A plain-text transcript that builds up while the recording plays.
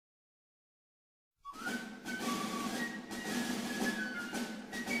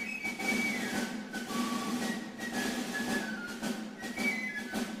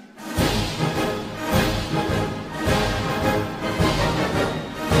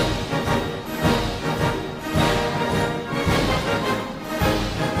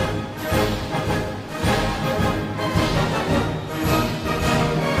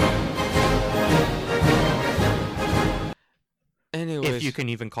if you can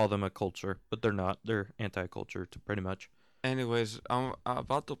even call them a culture, but they're not. They're anti-culture, pretty much. Anyways, I'm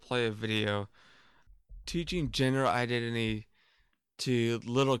about to play a video teaching gender identity to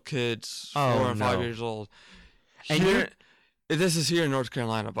little kids 4 and 5 years old. And this is here in North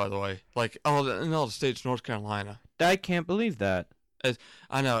Carolina, by the way. Like, in all the states, North Carolina. I can't believe that.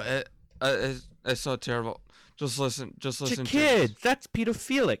 I know it's so terrible. Just listen. To kids, that's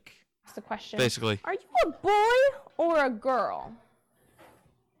pedophilic. That's the question. Basically. Are you a boy or a girl?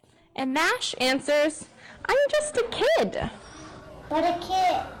 And Nash answers, I'm just a kid. But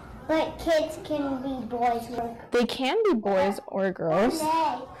kids can be boys or They can be boys or girls.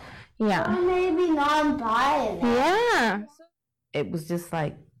 Yeah. Or maybe non-binary. Yeah. It was just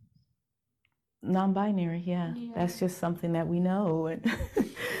like non-binary, yeah. That's just something that we know. And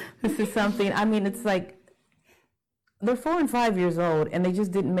this is something, I mean, it's like they're 4 and 5 years old, and they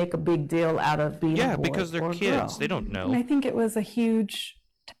just didn't make a big deal out of being a boy because they're or a kids. girl. They don't know. And I think it was a huge...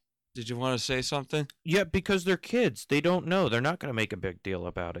 Did you want to say something? Yeah, because they're kids. They don't know. They're not going to make a big deal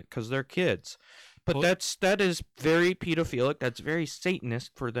about it because they're kids. But that is very pedophilic. That's very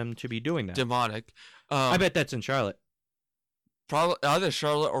Satanist for them to be doing that. Demonic. I bet that's in Charlotte. Probably either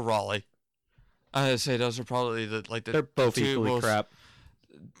Charlotte or Raleigh. I would say those are probably they're both equally crap.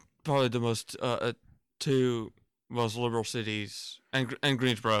 Probably the most two most liberal cities, and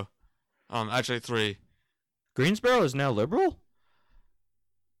Greensboro. Actually 3. Greensboro is now liberal?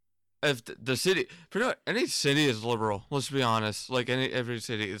 If the city, pretty much any city is liberal. Let's be honest. Like every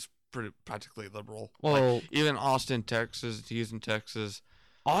city is practically liberal. Well, like, even Austin, Texas, Houston, Texas.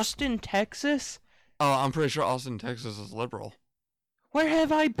 Austin, Texas? Oh, I'm pretty sure Austin, Texas is liberal. Where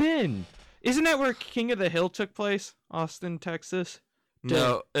have I been? Isn't that where King of the Hill took place? Austin, Texas?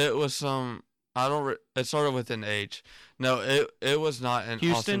 No, it was some. It started with an H. No, it was not in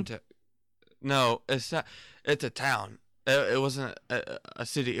Houston. Austin. No, it's not. It's a town. It wasn't a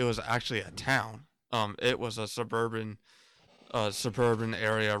city. It was actually a town. It was a suburban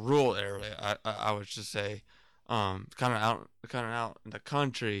area, rural area. I would just say, kind of out in the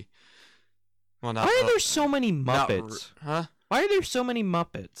country. Well, not. Why are there so many Muppets? Huh? Why are there so many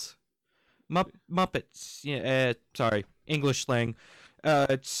Muppets? Muppets. Yeah. Sorry, English slang.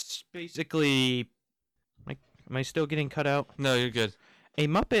 It's basically. Am I still getting cut out? No, you're good. A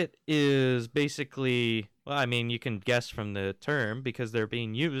Muppet is basically, well, I mean, you can guess from the term because they're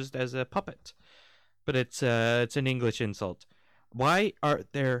being used as a puppet, but it's an English insult. Why are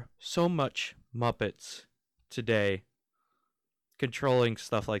there so much Muppets today controlling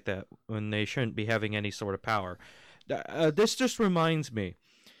stuff like that when they shouldn't be having any sort of power? This just reminds me,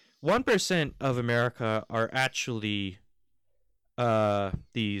 1% of America are actually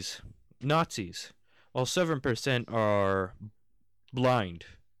these Nazis, while 7% are blind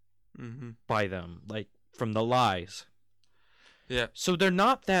by them, like from the lies. Yeah. So they're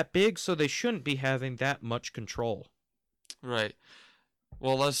not that big, so they shouldn't be having that much control. Right.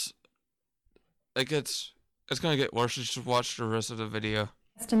 Well, it's gonna get worse. You should watch the rest of the video.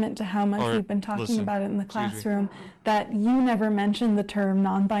 Testament to how much we've been talking about it in the classroom, that you never mentioned the term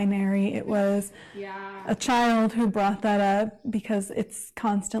non-binary. It was a child who brought that up because it's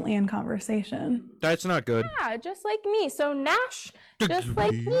constantly in conversation. That's not good. Yeah, just like me. So Nash, just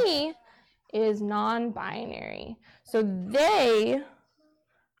like me, is non-binary. So they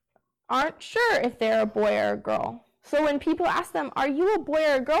aren't sure if they're a boy or a girl. So when people ask them, are you a boy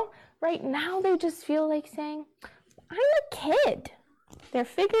or a girl? Right now they just feel like saying, I'm a kid. They're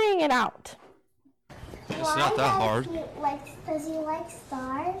figuring it out. It's not that hard. Does he like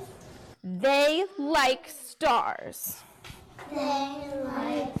stars? They like stars. They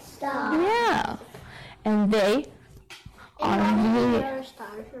like stars. Yeah. And they They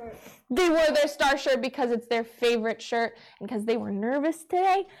wore their star shirt because it's their favorite shirt, and because they were nervous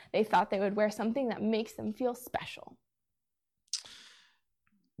today, they thought they would wear something that makes them feel special.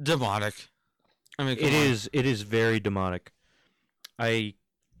 Demonic. I mean, it is very demonic. I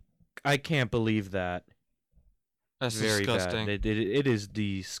can't believe that. That's very disgusting. Bad. It is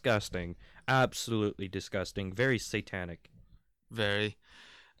disgusting. Absolutely disgusting. Very satanic. Very.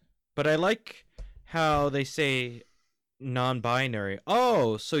 But I like how they say non-binary.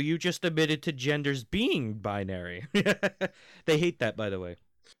 Oh, so you just admitted to genders being binary. They hate that, by the way.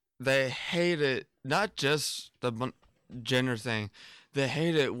 They hate it, not just the gender thing. They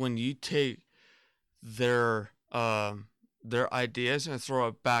hate it when you take their ideas and throw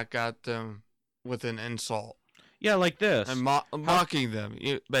it back at them with an insult. Yeah, like this. And mocking them,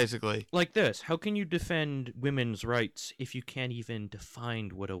 basically. Like this. How can you defend women's rights if you can't even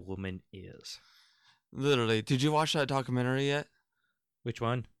define what a woman is? Literally. Did you watch that documentary yet? Which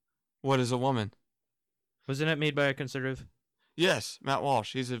one? What is a woman? Wasn't it made by a conservative? Yes, Matt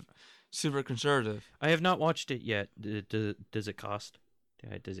Walsh. He's a super conservative. I have not watched it yet. Does it cost?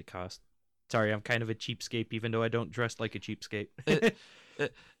 Does it cost? Sorry, I'm kind of a cheapskate, even though I don't dress like a cheapskate.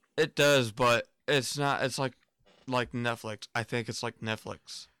 it does, but it's not. It's like Netflix. I think it's like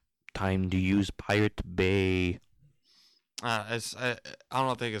Netflix. Time to use Pirate Bay. I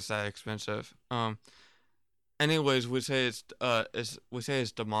don't think it's that expensive. Anyways, we say it's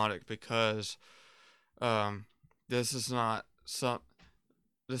demonic because this is not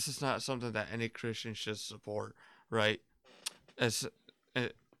something that any Christian should support, right? It's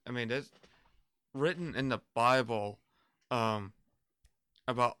written in the Bible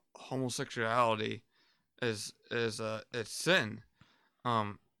about homosexuality is it's sin.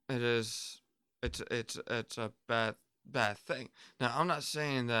 It's a bad thing. Now, I'm not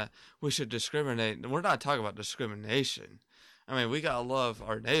saying that we should discriminate. We're not talking about discrimination. I mean, we gotta love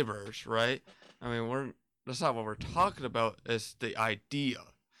our neighbors, right? I mean, that's not what we're talking about. It's the ideas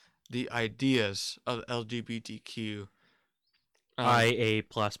of LGBTQ. IA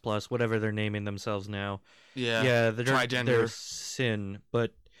plus, whatever they're naming themselves now. Yeah, they're sin.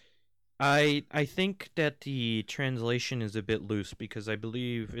 But I think that the translation is a bit loose because I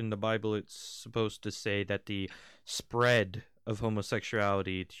believe in the Bible it's supposed to say that the spread of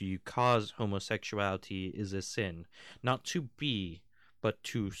homosexuality to cause homosexuality is a sin. Not to be, but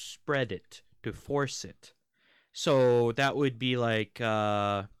to spread it, to force it. So that would be like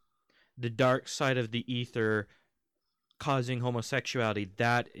the dark side of the ether causing homosexuality.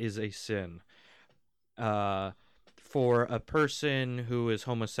 That is a sin. For a person who is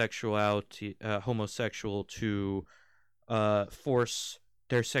homosexual to force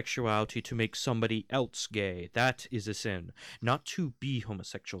their sexuality to make somebody else gay, that is a sin. Not to be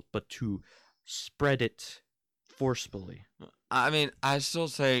homosexual, but to spread it forcefully. I mean, I still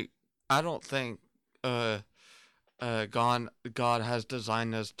say I don't think God has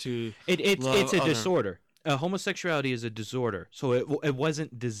designed us to. It's a disorder. Homosexuality is a disorder, so it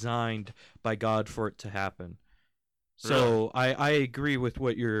wasn't designed by God for it to happen. So really? I agree with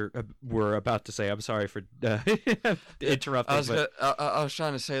what were about to say. I'm sorry for interrupting. I was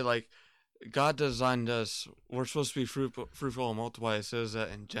trying to say, like, God designed us. We're supposed to be fruitful and multiply. It says that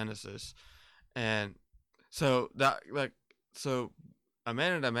in Genesis, and so a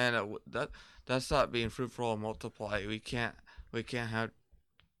man and a man that's not being fruitful and multiply. We can't have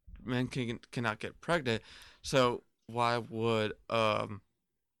men cannot get pregnant. So why would a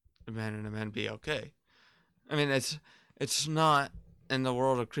man and a man be okay? I mean, it's not in the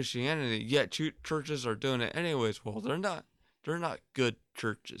world of Christianity, yet churches are doing it anyways. Well, they're not good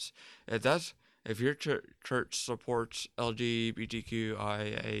churches. If your church supports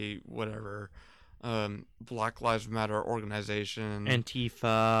LGBTQIA whatever, Black Lives Matter organization,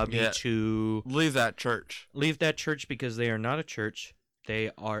 Antifa, Me Too, leave that church. Leave that church because they are not a church.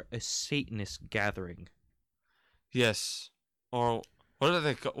 They are a Satanist gathering. Yes, or what do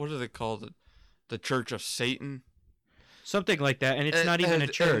they call it? The Church of Satan, something like that, and it's not even a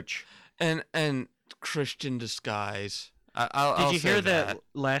church. And Christian disguise. Did you hear that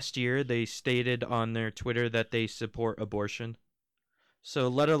last year they stated on their Twitter that they support abortion? So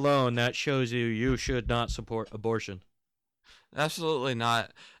let alone that shows you should not support abortion. Absolutely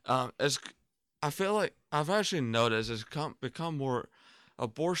not. I feel like I've actually noticed it's become more.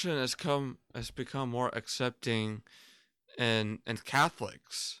 Abortion has become more accepting in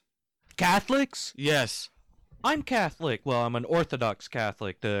Catholics. Catholics? Yes. I'm Catholic. Well, I'm an Orthodox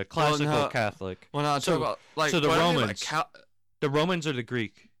Catholic, the classical Catholic. Well, no, so, about, like, so the Romans. The Romans or the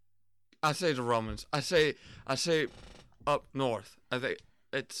Greek? I say the Romans. I say up north. I think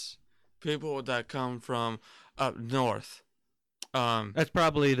it's people that come from up north. That's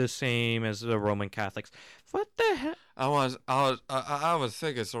probably the same as the Roman Catholics. What the heck? I was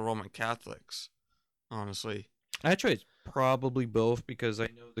thinking it's the Roman Catholics, honestly. Actually, it's probably both because I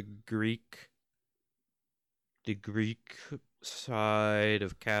know the Greek side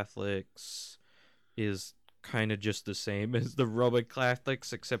of Catholics is kind of just the same as the Roman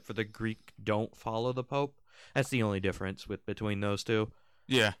Catholics, except for the Greek don't follow the Pope. That's the only difference between those two.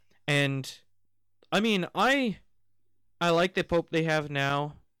 Yeah. And I mean, I like the Pope they have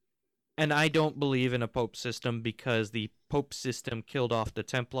now, and I don't believe in a Pope system because the Pope system killed off the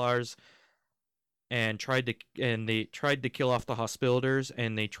Templars and they tried to kill off the Hospitallers,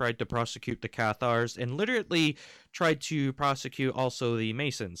 and they tried to prosecute the Cathars, and literally tried to prosecute also the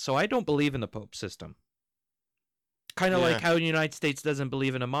Masons. So I don't believe in the Pope system. Kind of like how the United States doesn't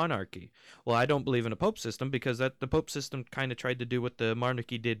believe in a monarchy. Well, I don't believe in a Pope system because the Pope system kind of tried to do what the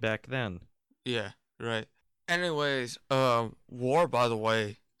monarchy did back then. Yeah, right. Anyways, war, by the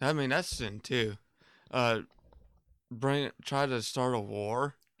way, I mean, that's sin too. try to start a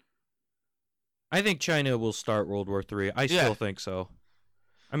war. I think China will start World War III. I still think so.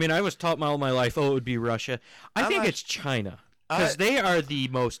 I mean, I was taught all my life, it would be Russia. I think it's China. Because they are the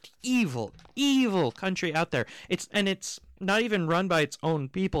most evil country out there. It's not even run by its own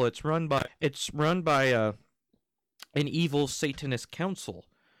people. It's run by an evil Satanist council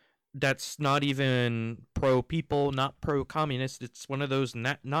that's not even pro-people, not pro-communist. It's one of those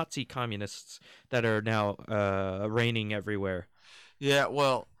Nazi communists that are now reigning everywhere. Yeah,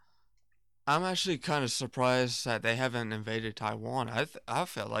 well, I'm actually kind of surprised that they haven't invaded Taiwan. I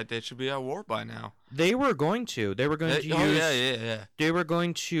felt like they should be at war by now. They were going to. They were going to use. Oh yeah. They were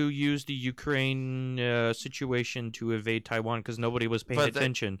going to use the Ukraine situation to invade Taiwan because nobody was paying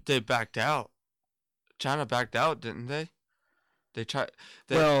attention. They backed out. China backed out, didn't they? They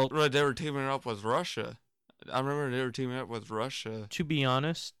were teaming up with Russia. I remember they were teaming up with Russia. To be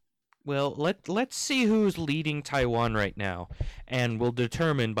honest, well, let's see who's leading Taiwan right now, and we'll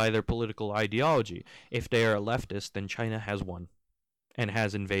determine by their political ideology. If they are a leftist, then China has won, and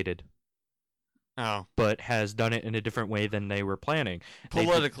has invaded. Oh. But has done it in a different way than they were planning.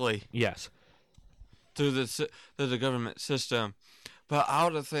 Politically. Yes. Through the government system. But I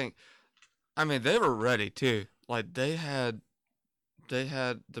would think, I mean, they were ready too. Like they had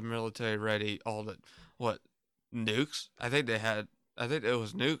the military ready, all the nukes? I think it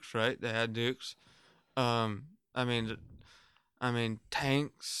was nukes, right? They had nukes. I mean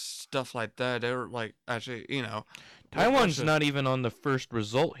tanks, stuff like that. They were like actually, Taiwan's not even on the first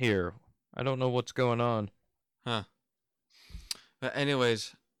result here. I don't know what's going on. Huh. But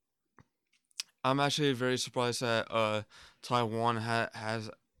anyways, I'm actually very surprised that Taiwan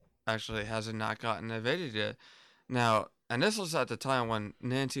hasn't not gotten invaded yet. Now, and this was at the time when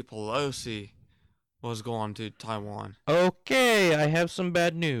Nancy Pelosi was going to Taiwan. Okay, I have some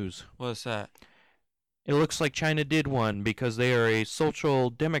bad news. What's that? It looks like China did one because they are a social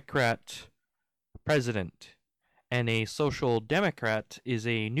democrat president. And a social democrat is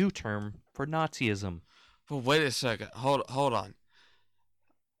a new term for Nazism. But wait a second. Hold on.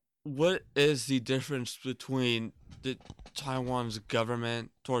 What is the difference between the Taiwan's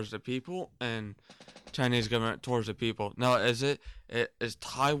government towards the people and Chinese government towards the people? Now, is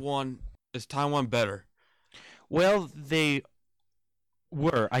Taiwan better? Well, they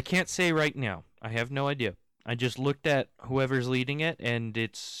were. I can't say right now. I have no idea. I just looked at whoever's leading it, and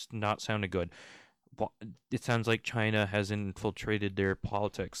it's not sounding good. It sounds like China has infiltrated their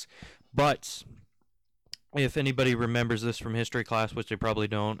politics. But if anybody remembers this from history class, which they probably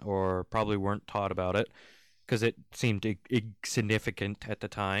don't or probably weren't taught about it, because it seemed insignificant at the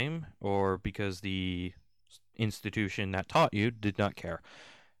time, or because the institution that taught you did not care.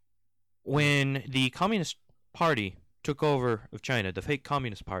 When the Communist Party took over of China, the fake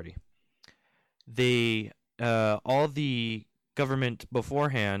Communist Party, they all the government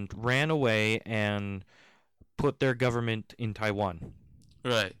beforehand ran away and put their government in Taiwan.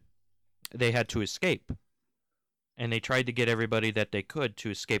 Right. They had to escape. And they tried to get everybody that they could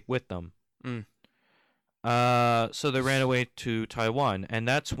to escape with them. So they ran away to Taiwan. And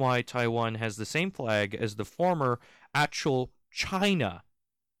that's why Taiwan has the same flag as the former actual China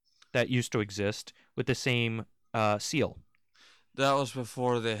that used to exist with the same seal. That was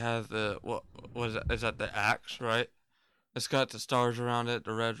before they had is that the axe, right? It's got the stars around it,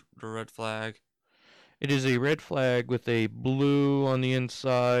 the red flag. It is a red flag with a blue on the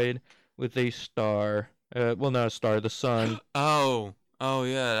inside with a star. Well, not a star, the sun. Oh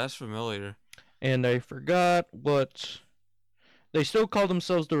yeah, that's familiar. And I forgot what... They still call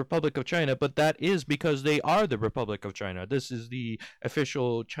themselves the Republic of China, but that is because they are the Republic of China. This is the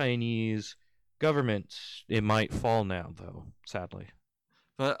official Chinese government. It might fall now, though, sadly.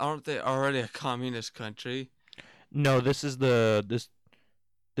 But aren't they already a communist country? No, this is the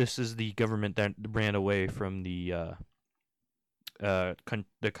government that ran away from the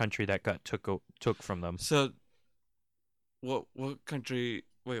country that got took from them. So, what country?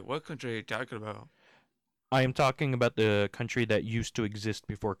 Wait, what country are you talking about? I am talking about the country that used to exist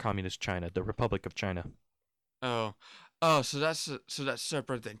before Communist China, the Republic of China. Oh, so that's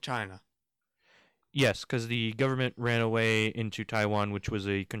separate than China. Yes, because the government ran away into Taiwan, which was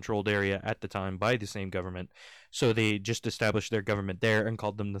a controlled area at the time by the same government. So they just established their government there and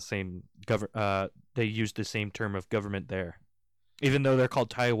called them the same they used the same term of government there. Even though they're called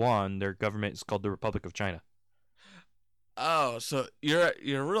Taiwan, their government is called the Republic of China. Oh, so you're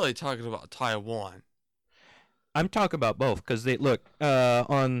really talking about Taiwan. I'm talking about both because they look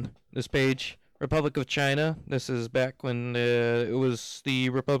on this page. Republic of China. This is back when it was the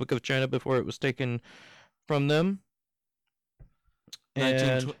Republic of China before it was taken from them.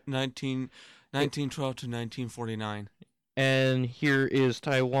 And 19 1912 to 1949. And here is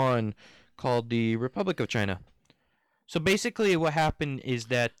Taiwan, called the Republic of China. So basically, what happened is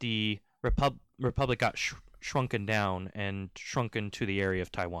that the republic got shrunken down and shrunken to the area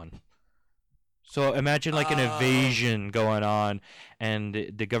of Taiwan. So imagine like an invasion going on, and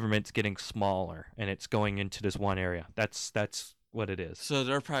the government's getting smaller, and it's going into this one area. That's what it is. So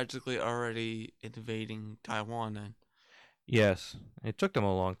they're practically already invading Taiwan then. Yes, it took them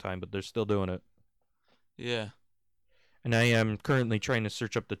a long time, but they're still doing it. Yeah. And I am currently trying to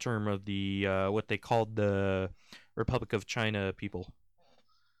search up the term of the what they called the Republic of China people.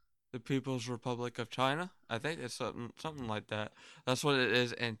 The People's Republic of China? I think it's something like that. That's what it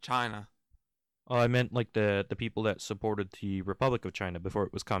is in China. Oh, I meant like the people that supported the Republic of China before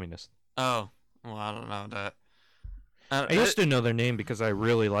it was communist. Oh, well, I don't know that. I used to know their name because I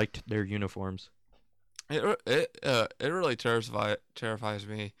really liked their uniforms. It really terrifies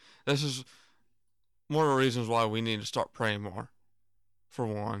me. This is one of the reasons why we need to start praying more. For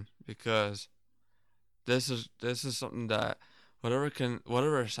one, because this is something that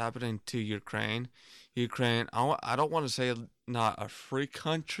whatever is happening to Ukraine, I don't want to say not a free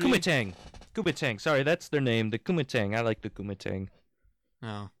country. Kuomintang. Sorry, that's their name. The Kuomintang. I like the Kuomintang.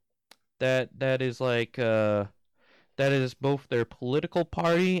 No. That is like that is both their political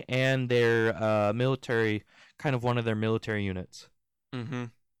party and their military, kind of one of their military units. Mm-hmm.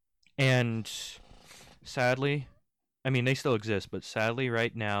 And sadly, I mean, they still exist, but sadly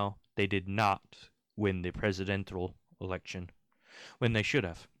right now, they did not win the presidential election when they should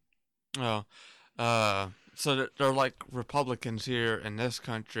have. Oh. So they're like Republicans here in this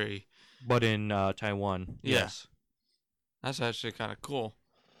country. But in Taiwan, yeah. Yes. That's actually kind of cool.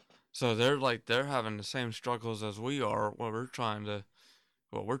 So they're having the same struggles as we are, what we're trying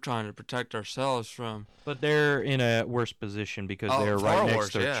to protect ourselves from. But they're in a worse position because they're right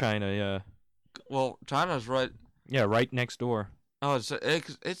next to China, yeah. Well, China's right. Yeah, right next door. Oh,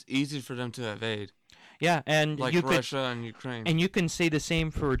 it's easy for them to invade. Yeah, and like Russia and Ukraine. And you can say the same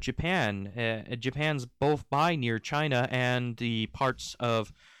for Japan. Japan's both by near China, and the parts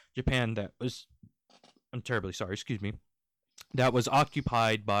of Japan that was, I'm terribly sorry, excuse me, that was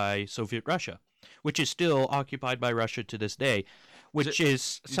occupied by Soviet Russia, which is still occupied by Russia to this day, which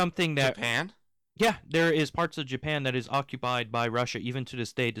is something that... Japan? Yeah, there is parts of Japan that is occupied by Russia even to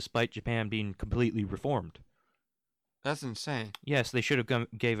this day, despite Japan being completely reformed. That's insane. Yes, they should have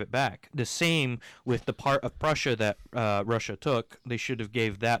gave it back. The same with the part of Prussia that Russia took. They should have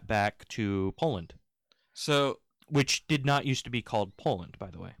gave that back to Poland. So, which did not used to be called Poland, by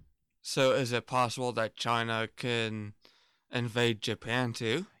the way. So is it possible that China can invade Japan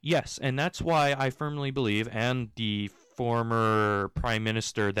too? Yes, and that's why I firmly believe, and the former prime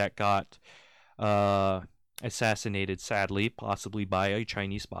minister that got assassinated, sadly, possibly by a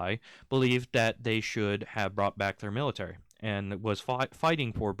Chinese spy, believed that they should have brought back their military, and was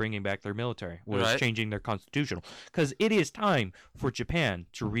fighting for bringing back their military, was changing their constitutional, because it is time for Japan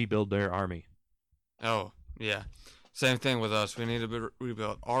to rebuild their army. Oh, yeah. Same thing with us. We need to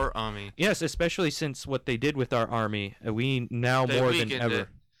rebuild our army. Yes, especially since what they did with our army, we now more than ever.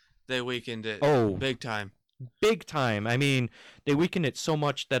 They weakened it. Oh, big time. Big time. I mean, they weakened it so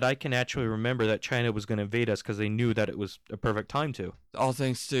much that I can actually remember that China was going to invade us because they knew that it was a perfect time to. All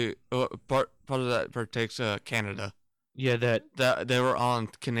thanks to part of that partakes Canada. Yeah, that they were on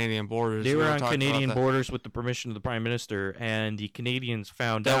Canadian borders. They were on Canadian borders with the permission of the Prime Minister, and the Canadians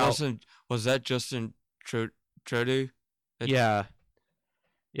found out. Was that Justin Trudeau? Yeah,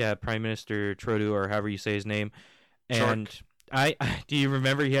 Prime Minister Trudeau, or however you say his name, and. Do you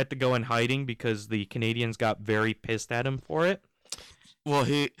remember he had to go in hiding because the Canadians got very pissed at him for it? Well,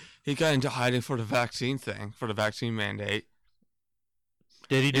 he got into hiding for the vaccine thing, for the vaccine mandate.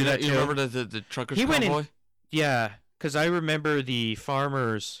 Did he do that too? You remember the truckers convoy? Yeah, because I remember the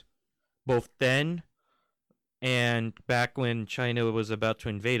farmers, both then and back when China was about to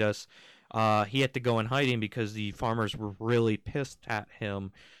invade us, he had to go in hiding because the farmers were really pissed at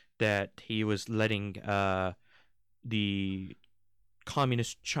him that he was letting the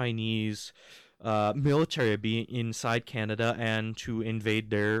communist Chinese military be inside Canada and to invade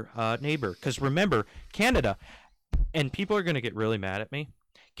their neighbor. Because remember, Canada, and people are going to get really mad at me,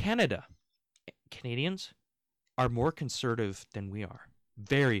 Canadians are more conservative than we are.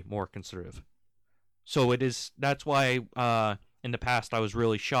 Very more conservative. So that's why in the past I was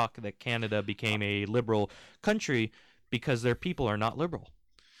really shocked that Canada became a liberal country, because their people are not liberal.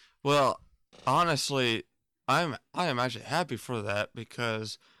 Well, honestly, I am actually happy for that,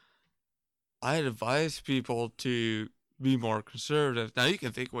 because I advise people to be more conservative. Now, you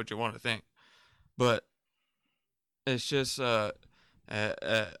can think what you want to think, but it's just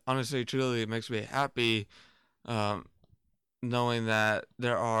Honestly, truly, it makes me happy knowing that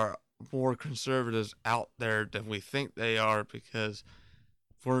there are more conservatives out there than we think they are, because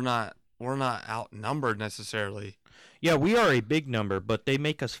we're not outnumbered necessarily. Yeah, we are a big number, but they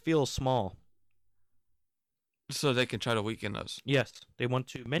make us feel small. So they can try to weaken us. Yes, they want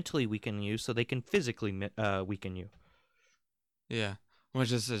to mentally weaken you so they can physically weaken you. Yeah,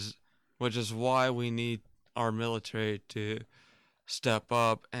 which is why we need our military to step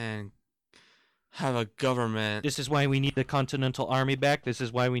up and have a government. This is why we need the Continental Army back. This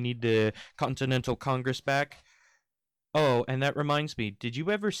is why we need the Continental Congress back. Oh, and that reminds me, did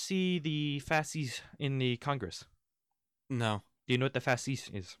you ever see the fasces in the Congress? No. Do you know what the fasces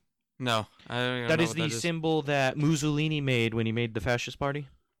is? No, I don't even know. That is what the symbol that Mussolini made when he made the fascist party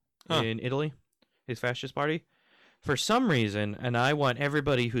in Italy, his fascist party. For some reason, and I want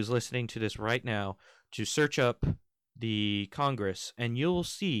everybody who's listening to this right now to search up the Congress, and you'll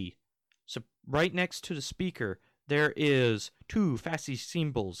see, so right next to the speaker, there is 2 fascist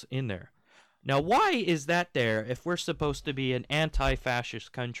symbols in there. Now, why is that there if we're supposed to be an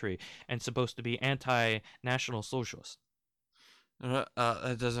anti-fascist country and supposed to be anti-national socialist?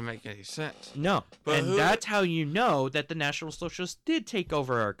 That doesn't make any sense. No, but that's how you know that the National Socialists did take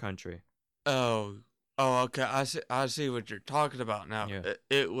over our country. Oh, okay. I see what you're talking about now. Yeah.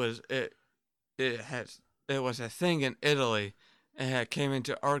 It was a thing in Italy, and it came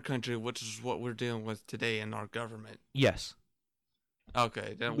into our country, which is what we're dealing with today in our government. Yes.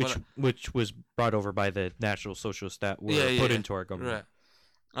 Okay, then which was brought over by the National Socialists that were put into our government.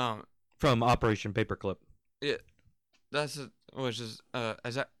 Right. From Operation Paperclip. Yeah. As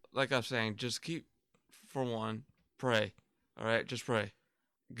like I was saying, just keep, for one, pray. All right, just pray.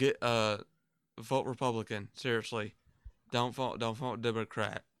 Vote Republican. Seriously, don't vote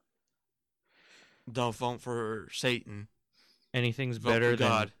Democrat. Don't vote for Satan. Anything's vote better for than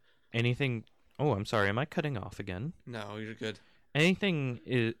God. Anything. Oh, I'm sorry. Am I cutting off again? No, you're good.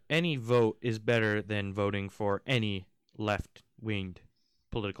 Any vote is better than voting for any left-winged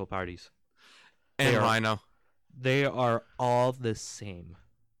political parties. And Rhino. They are all the same.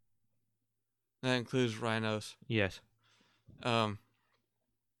 That includes rhinos. Yes.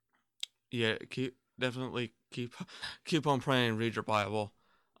 Yeah, definitely keep on praying and read your Bible.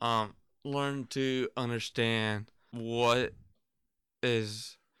 Learn to understand what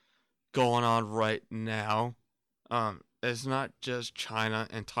is going on right now. It's not just China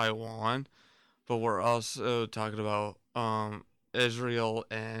and Taiwan, but we're also talking about Israel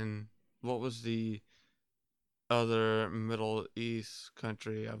and what was the other Middle East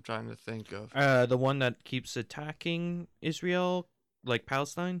country I'm trying to think of. The one that keeps attacking Israel, like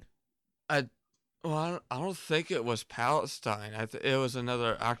Palestine? I don't think it was Palestine. It was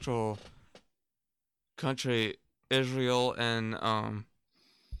another actual country, Israel, and I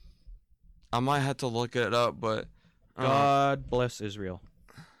might have to look it up, but God bless Israel.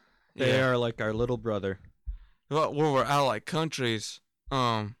 They are like our little brother. Well, where we're allied countries,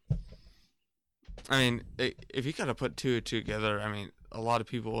 I mean, if you gotta put two together, I mean, a lot of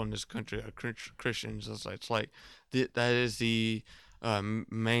people in this country are Christians. It's like that is the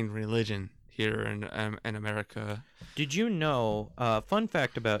main religion here in America. Did you know? Fun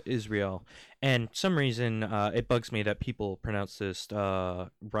fact about Israel, and some reason it bugs me that people pronounce this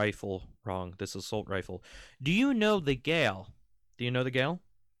rifle wrong. This assault rifle. Do you know the Gale? Do you know the Gale?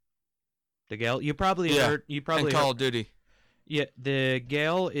 The Gale. You probably heard. You probably in Call of Duty. Yeah, the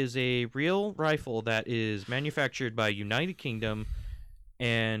Gale is a real rifle that is manufactured by United Kingdom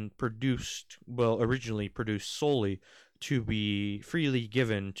and originally produced solely to be freely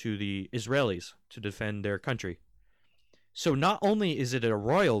given to the Israelis to defend their country. So not only is it a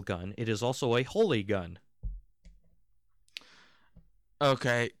royal gun, it is also a holy gun.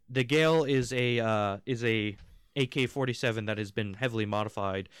 Okay. The Gale is a AK-47 that has been heavily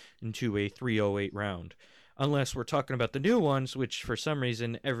modified into a .308 round. Unless we're talking about the new ones, which for some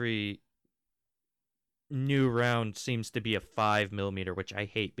reason every new round seems to be a 5mm, which I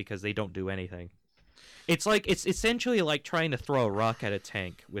hate because they don't do anything. It's essentially like trying to throw a rock at a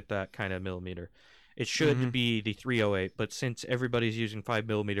tank with that kind of millimeter. It should be the .308, but since everybody's using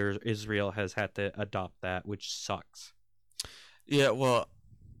 5mm, Israel has had to adopt that, which sucks. Yeah, well,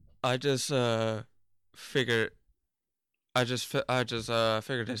 I just figured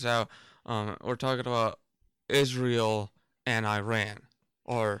this out. We're talking about Israel and Iran,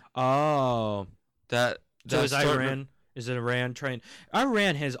 or that. So is Iran? Is it Iran trying?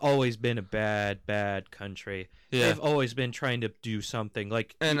 Iran has always been a bad country. Yeah. They've always been trying to do something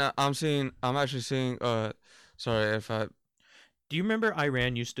like. And I'm actually seeing. Sorry if I. Do you remember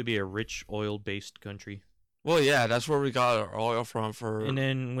Iran used to be a rich oil-based country? Well, yeah, that's where we got our oil from for. And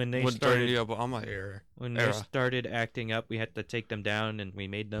then when they during started the Obama era. they started acting up, we had to take them down, and we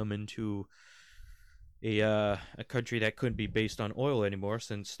made them into a country that couldn't be based on oil anymore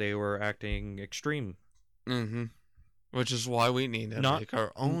since they were acting extreme. Mm-hmm. Which is why we need to make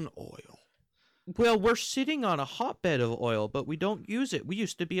our own oil. Well, we're sitting on a hotbed of oil, but we don't use it. We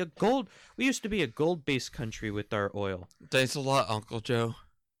used to be a gold-based country with our oil. Thanks a lot, Uncle Joe.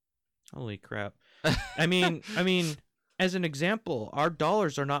 Holy crap. I mean, as an example, our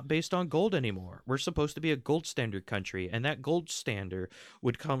dollars are not based on gold anymore. We're supposed to be a gold standard country, and that gold standard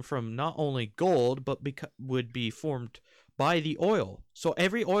would come from not only gold, but would be formed by the oil. So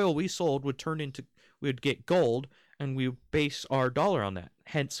every oil we sold would get gold, and we base our dollar on that.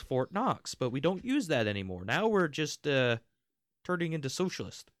 Hence Fort Knox. But we don't use that anymore. Now we're just turning into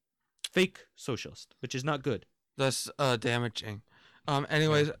socialist. Fake socialist, which is not good. That's damaging.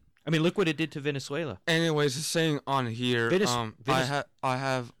 Anyways... I mean, look what it did to Venezuela. Anyways, saying on here, I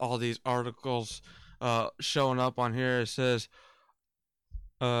have all these articles showing up on here. It says,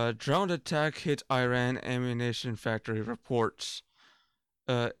 drone attack hits Iran ammunition factory, reports.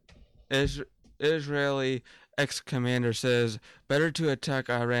 Israeli ex-commander says, better to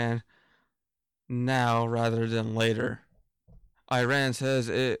attack Iran now rather than later. Iran says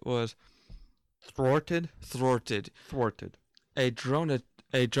it was thwarted. A drone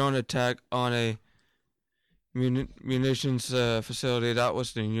attack on a munitions facility. That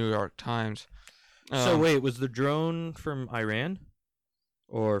was the New York Times. So wait, was the drone from Iran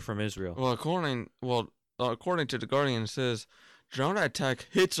or from Israel? Well, according to the Guardian, it says drone attack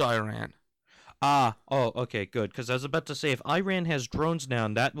hits Iran. Okay, good. Because I was about to say, if Iran has drones now,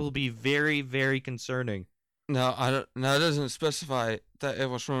 that will be very, very concerning. No, it doesn't specify that it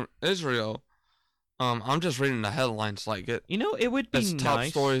was from Israel. I'm just reading the headlines like it. You know, it would be nice. It's top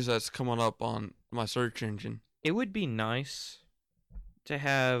stories that's coming up on my search engine. It would be nice to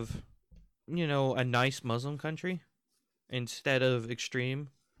have, a nice Muslim country instead of extreme.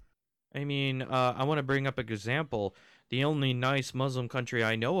 I mean, I want to bring up an example. The only nice Muslim country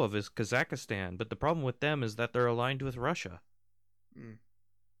I know of is Kazakhstan, but the problem with them is that they're aligned with Russia.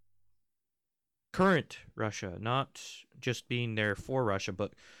 Current Russia, not just being there for Russia,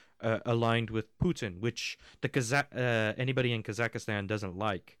 but aligned with Putin, which anybody in Kazakhstan doesn't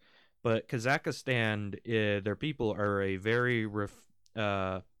like. But Kazakhstan, their people are a very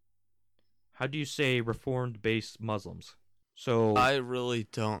reformed-based Muslims. So I really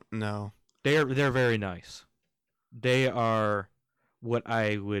don't know. They're very nice. They are what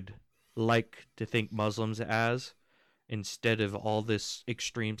I would like to think Muslims as, instead of all this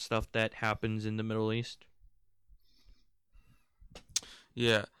extreme stuff that happens in the Middle East.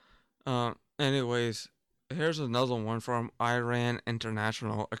 Yeah. Anyways, here's another one from Iran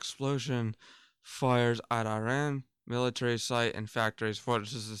International. Explosion fires at Iran military site and factories.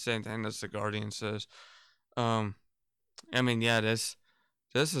 This is the same thing as the Guardian says. I mean, yeah, this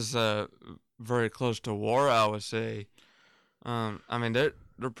is very close to war, I would say. I mean, they're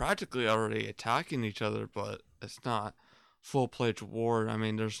practically already attacking each other, but it's not full-fledged war. I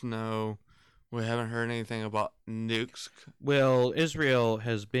mean, we haven't heard anything about nukes. Well, Israel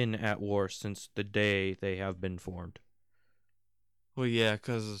has been at war since the day they have been formed. Well, yeah,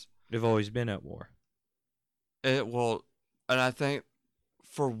 because they've always been at war. And I think,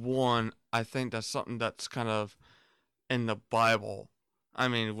 for one, that's something that's kind of in the Bible. I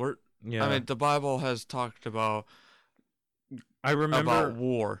mean, the Bible has talked about. About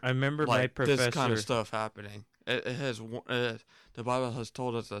war. I remember my professor. This kind of stuff happening. The Bible has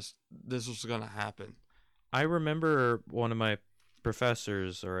told us this was going to happen. I remember one of my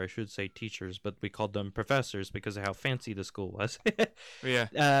professors, or I should say teachers, but we called them professors because of how fancy the school was.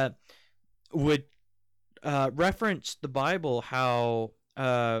 Yeah. Would reference the Bible how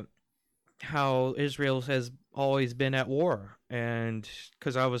Israel has always been at war, and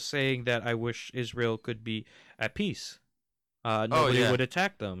because I was saying that I wish Israel could be at peace. Nobody would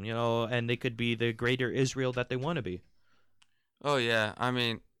attack them, and they could be the greater Israel that they want to be. Oh, yeah. I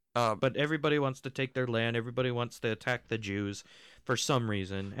mean... but everybody wants to take their land. Everybody wants to attack the Jews for some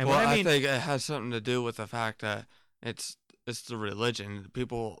reason. And I think it has something to do with the fact that it's the religion.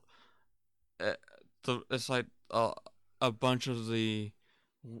 People... it's like a bunch of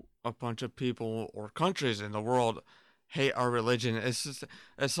people or countries in the world hate our religion.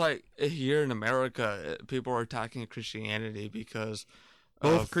 It's like here in America, people are attacking Christianity because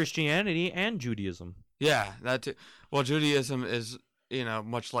both Christianity and Judaism. Yeah, that too. Well, Judaism is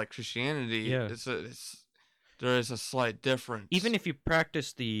much like Christianity. Yeah, there is a slight difference. Even if you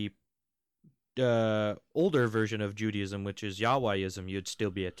practice the older version of Judaism, which is Yahwehism, you'd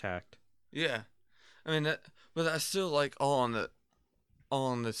still be attacked. Yeah, I mean, but that's still like all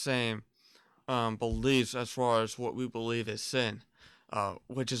on the same beliefs as far as what we believe is sin,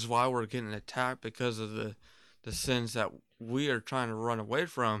 which is why we're getting attacked because of the sins that we are trying to run away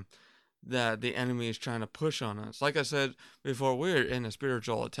from, that the enemy is trying to push on us. Like I said before, we're in a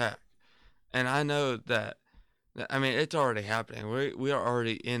spiritual attack, and I know that. I mean, it's already happening. We are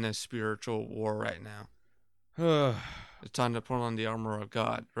already in a spiritual war right now. It's time to put on the armor of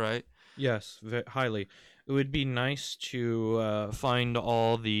God, right? Yes, highly. It would be nice to find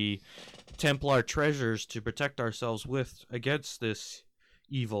all the Templar treasures to protect ourselves with against this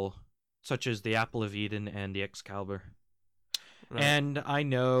evil, such as the Apple of Eden and the Excalibur. Right. And I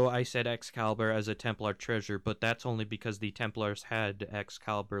know I said Excalibur as a Templar treasure, but that's only because the Templars had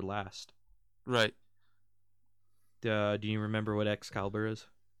Excalibur last. Right. Do you remember what Excalibur is?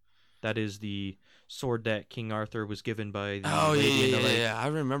 That is the sword that King Arthur was given by the lady in the lake. Yeah. I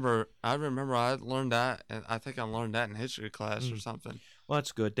remember I learned that, and I think I learned that in history class or something. Well,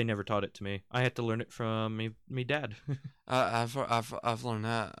 that's good. They never taught it to me. I had to learn it from me dad. I've learned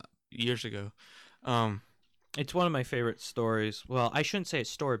that years ago. It's one of my favorite stories. Well, I shouldn't say a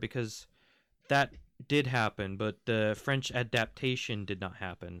story because that did happen, but the French adaptation did not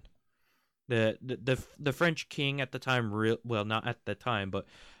happen. The French king at the time, well, not at the time, but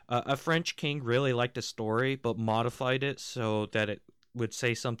a French king really liked a story, but modified it so that it would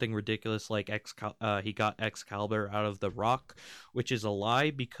say something ridiculous like he got Excalibur out of the rock, which is a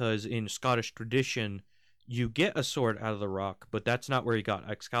lie because in Scottish tradition, you get a sword out of the rock, but that's not where he got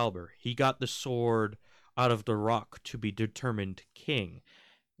Excalibur. He got the sword out of the rock to be determined king.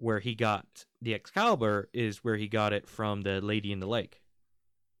 Where he got the Excalibur is where he got it from the lady in the lake.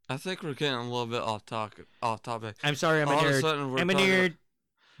 I think we're getting a little bit off topic. I'm sorry, I'm a nerd. I'm a nerd.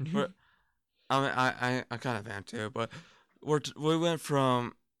 I mean, I kind of am too, but we went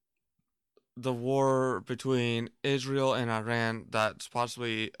from the war between Israel and Iran that's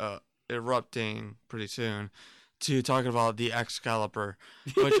possibly erupting pretty soon to talking about the Excalibur,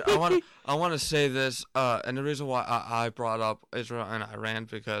 which I want to say this, and the reason why I brought up Israel and Iran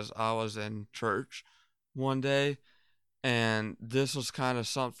because I was in church one day. And this was kind of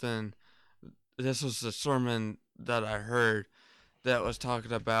something, this was the sermon that I heard that was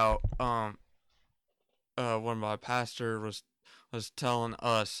talking about, when my pastor was telling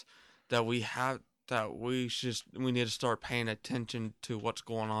us that we need to start paying attention to what's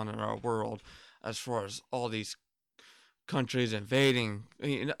going on in our world as far as all these countries invading.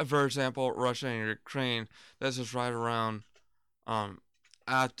 For example, Russia and Ukraine, this is right around,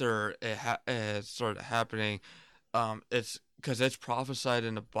 after it started happening. It's because it's prophesied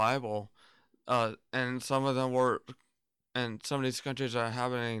in the Bible, and some of these countries that are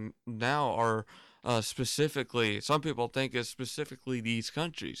happening now are specifically. Some people think it's specifically these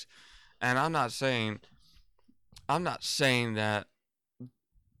countries, and I'm not saying that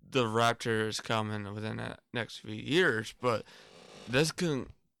the rapture is coming within the next few years, but this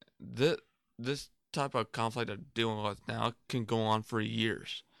type of conflict I'm dealing with now can go on for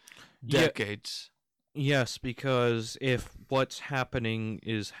years, decades. Yes, because if what's happening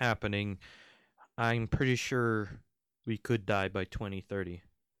is happening, I'm pretty sure we could die by 2030.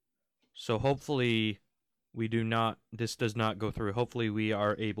 So hopefully this does not go through. Hopefully we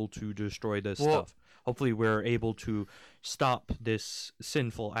are able to destroy this stuff. Hopefully we're able to stop this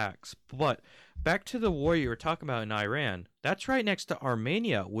sinful acts. But back to the war you were talking about in Iran. That's right next to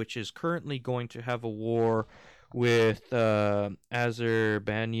Armenia, which is currently going to have a war with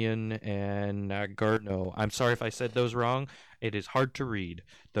Azerbaijan and Nagorno. I'm sorry if I said those wrong. It is hard to read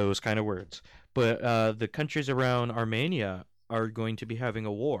those kind of words. But the countries around Armenia are going to be having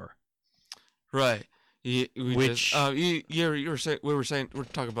a war. Right. We were talking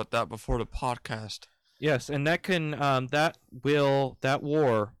about that before the podcast. Yes, and that can that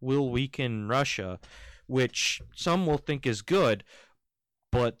war will weaken Russia, which some will think is good.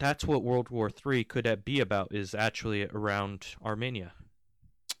 But that's what World War III could be about, is actually around Armenia.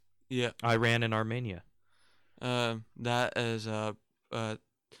 Yeah. Iran and Armenia. That is a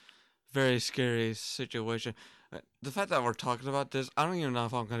very scary situation. The fact that we're talking about this, I don't even know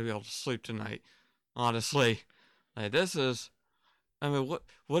if I'm going to be able to sleep tonight, honestly. Like, this is... I mean,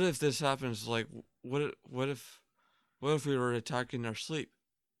 what if this happens? Like, what if we were attacking our sleep?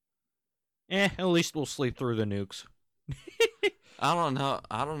 At least we'll sleep through the nukes. I don't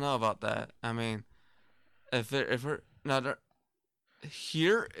know about that. I mean, if we're now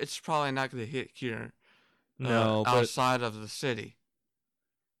here, it's probably not going to hit here. No, outside of the city,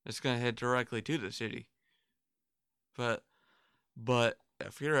 it's going to hit directly to the city. But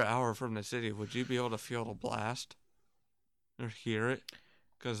if you're an hour from the city, would you be able to feel the blast or hear it?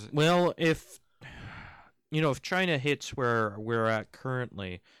 Well, if if China hits where we're at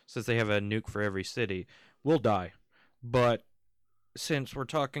currently, since they have a nuke for every city, we'll die. But since we're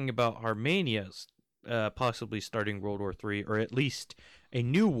talking about Armenia's possibly starting World War III, or at least a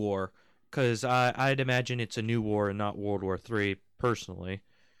new war, because I'd imagine it's a new war and not World War III, personally.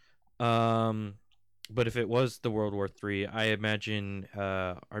 But if it was the World War III, I imagine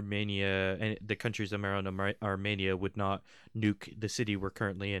Armenia and the countries around Armenia would not nuke the city we're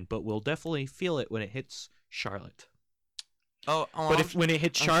currently in, but we'll definitely feel it when it hits Charlotte. But when it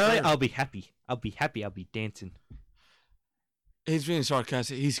hits Charlotte, sure. I'll be happy. I'll be dancing. He's being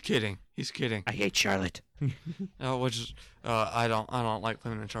sarcastic. He's kidding. I hate Charlotte. I don't like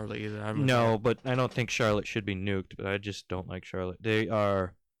living in Charlotte either. No, but I don't think Charlotte should be nuked. But I just don't like Charlotte.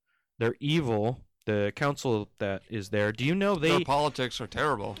 They're evil. The council that is there. Do you know their politics are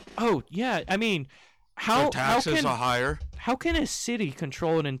terrible? Oh yeah, I mean, their taxes are higher. How can a city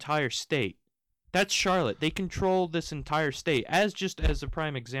control an entire state? That's Charlotte. They control this entire state. As a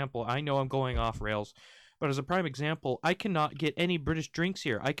prime example, I know I'm going off rails. But as a prime example, I cannot get any British drinks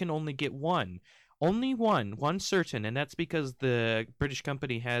here. I can only get one. Only one certain, and that's because the British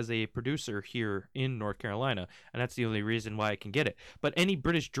company has a producer here in North Carolina, and that's the only reason why I can get it. But any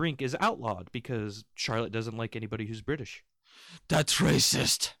British drink is outlawed because Charlotte doesn't like anybody who's British. That's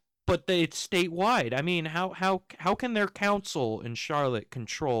racist. But it's statewide. I mean, how can their council in Charlotte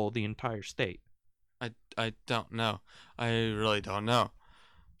control the entire state? I don't know. I really don't know.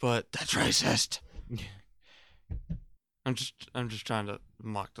 But that's racist. I'm just trying to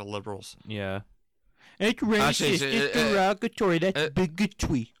mock the liberals. Yeah. It's racist. It's derogatory. That's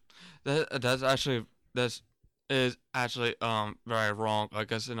bigotry. That is actually very wrong. I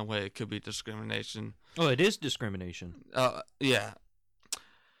guess in a way it could be discrimination. Oh, it is discrimination. Yeah.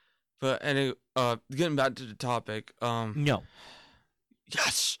 But anyway, getting back to the topic. No.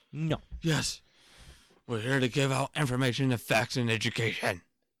 Yes. No. Yes. We're here to give out information, facts, and education.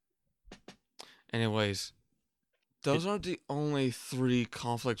 Anyways. Those aren't the only 3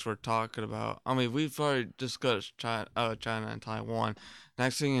 conflicts we're talking about. I mean, we've already discussed China and Taiwan.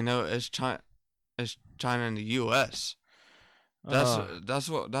 Next thing you know, it's China and the U.S. That's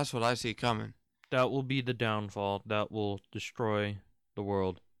what I see coming. That will be the downfall. That will destroy the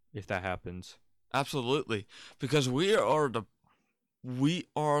world if that happens. Absolutely, because we are the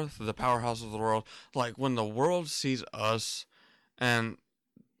powerhouse of the world. Like when the world sees us and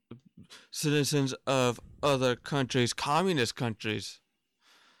citizens of other countries, communist countries,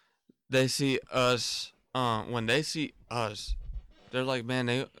 they see us. When they see us, they're like,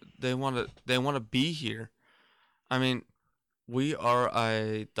 man, they want to be here. I mean, we are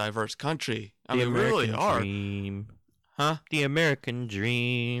a diverse country. We really are. Dream. Huh? The American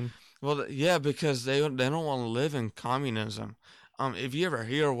dream. Well, yeah, because they don't want to live in communism. If you ever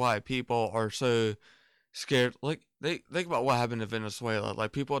hear why people are so scared, like think about what happened in Venezuela.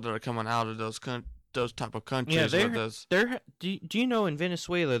 Like people that are coming out of those type of countries. Yeah, do you know in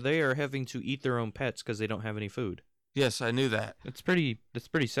Venezuela they are having to eat their own pets because they don't have any food? Yes, I knew that. That's pretty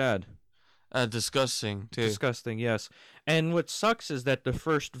sad. Disgusting too. Disgusting, yes. And what sucks is that the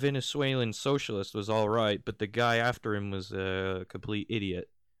first Venezuelan socialist was all right, but the guy after him was a complete idiot.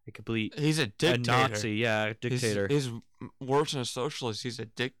 He's a dictator. A Nazi, yeah, a dictator. He's worse than a socialist. He's a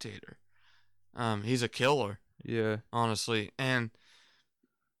dictator. He's a killer. Yeah. Honestly. And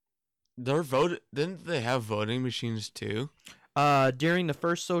didn't they have voting machines too? During the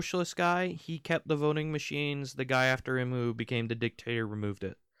first socialist guy, he kept the voting machines. The guy after him who became the dictator removed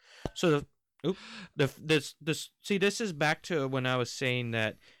it. So this is back to when I was saying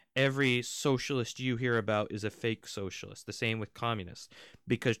that every socialist you hear about is a fake socialist. The same with communists.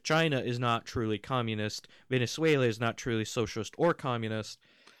 Because China is not truly communist. Venezuela is not truly socialist or communist.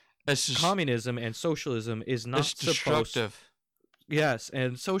 Communism and socialism is not destructive. Yes,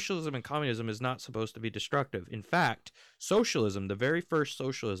 and socialism and communism is not supposed to be destructive. In fact, socialism, the very first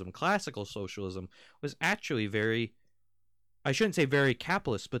socialism, classical socialism, was actually I shouldn't say very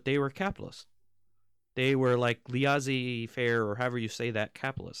capitalist, but they were capitalist. They were like laissez-faire, or however you say that,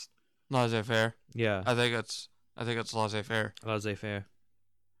 capitalist. Laissez-faire. Yeah. I think it's laissez-faire. Laissez-faire.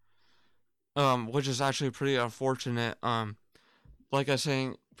 Which is actually pretty unfortunate. Like I was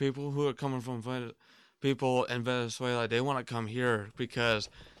saying, people who are coming from people in Venezuela, they want to come here because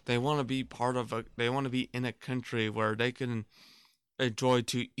they want to be they want to be in a country where they can enjoy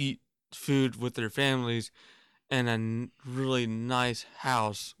to eat food with their families in a really nice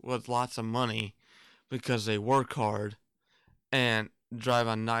house with lots of money because they work hard and drive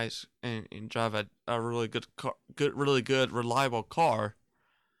a nice and drive a really good car, really good reliable car.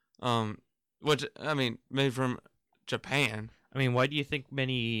 Which I mean, made from Japan. I mean, why do you think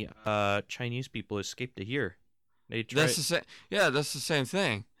many Chinese people escape to here? That's the same. Yeah, that's the same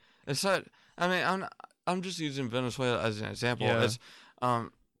thing. It's not. I mean, I'm just using Venezuela as an example. Yeah. It's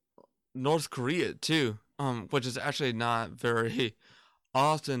North Korea too. Which is actually not very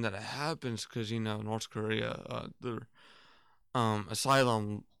often that it happens because North Korea, their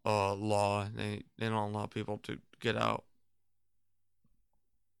asylum law, they don't allow people to get out.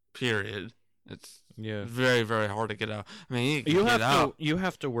 Period. It's very, very hard to get out. I mean, you can get out. You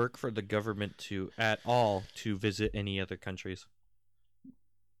have to work for the government to visit any other countries.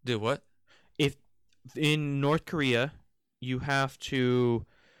 Do what? If in North Korea, you have to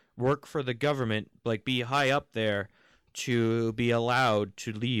work for the government, like be high up there, to be allowed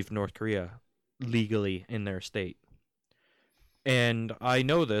to leave North Korea legally in their state. And I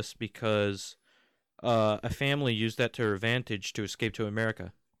know this because a family used that to their advantage to escape to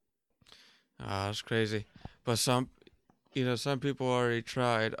America. That's crazy. But some people already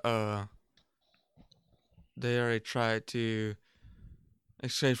tried. They already tried to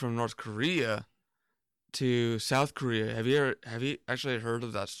escape from North Korea to South Korea. Have you actually heard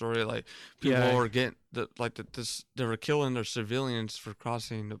of that story? Like people were getting they were killing their civilians for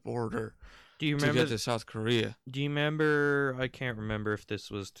crossing the border. Do you remember to get to South Korea? Do you remember? I can't remember if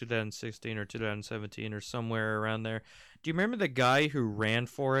this was 2016 or 2017 or somewhere around there. Do you remember the guy who ran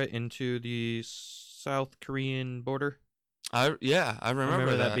for it into the South Korean border? I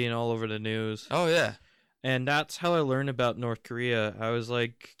remember that being all over the news. Oh yeah, and that's how I learned about North Korea. I was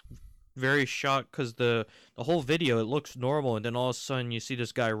like very shocked because the whole video, it looks normal, and then all of a sudden you see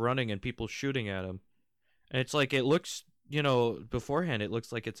this guy running and people shooting at him, and it's like it looks. Beforehand, it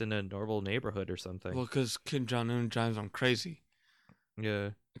looks like it's in a normal neighborhood or something. Well, because Kim Jong-un drives them crazy. Yeah.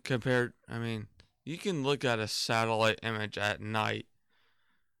 I mean, you can look at a satellite image at night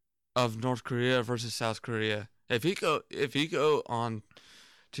of North Korea versus South Korea. If you go online,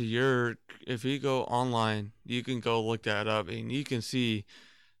 you can go look that up, and you can see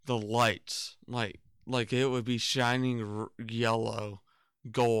the lights, like it would be shining yellow.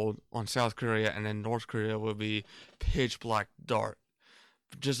 Gold on South Korea, and then North Korea would be pitch black dark,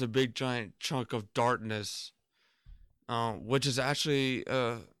 just a big giant chunk of darkness, which is actually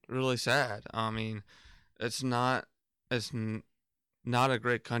really sad. I mean, it's not a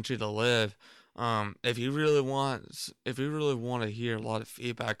great country to live. If you really want to hear a lot of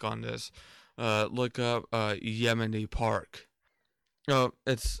feedback on this, look up Yemeni Park.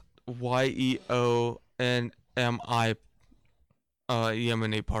 It's YEONMI.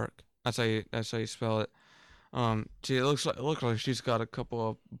 Yemeni Park. That's how you spell it. It looks like she's got a couple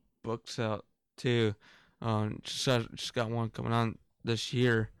of books out too. She's got one coming on this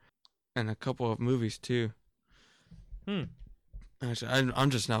year, and a couple of movies too. Actually, I'm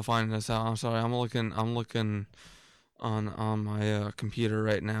just now finding this out. I'm sorry. I'm looking on my computer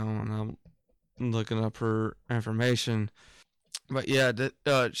right now, and I'm looking up her information. But yeah,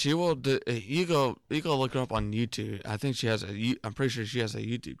 she will. You go look her up on YouTube. I think she has I'm pretty sure she has a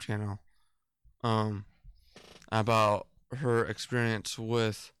YouTube channel. About her experience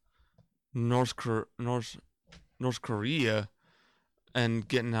with North Korea, and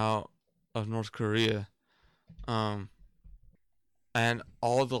getting out of North Korea. And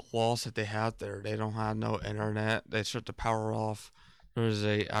all the laws that they have there. They don't have no internet. They shut the power off. There's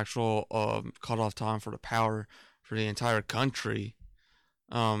a actual cutoff time for the power for the entire country.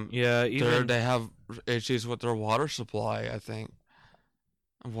 They have issues with their water supply. I think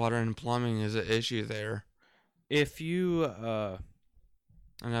water and plumbing is an issue there. If you,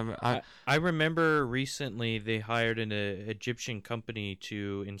 I remember recently they hired an Egyptian company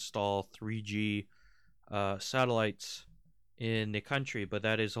to install 3G satellites in the country, but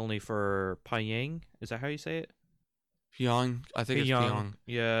that is only for Pyongyang. Is that how you say it? Pyongyang, I think it's Pyongyang.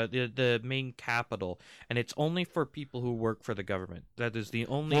 Yeah, the main capital, and it's only for people who work for the government. That is the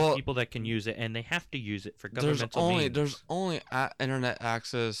only people that can use it, and they have to use it for governmental means. There's only internet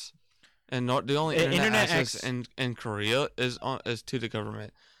access, and the only internet access in Korea is to the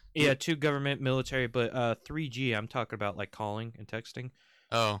government. Yeah, to government, military, but 3G, I'm talking about like calling and texting.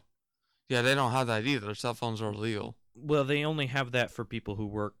 Oh, yeah, they don't have that either. Cell phones are illegal. Well, they only have that for people who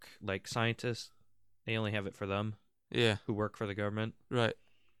work, like scientists. They only have it for them. Yeah. Who work for the government. Right.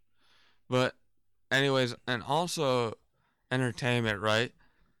 But anyways, and also entertainment, right?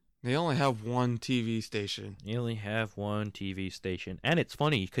 They only have one TV station. You only have one TV station. And it's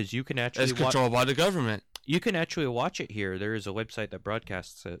funny because you can actually It's controlled by the government. You can actually watch it here. There is a website that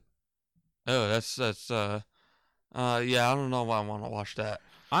broadcasts it. Oh, that's yeah, I don't know why I want to watch that.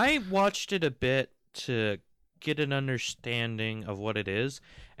 I watched it a bit to get an understanding of what it is,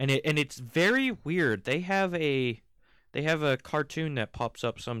 and it's very weird. They have a they have a cartoon that pops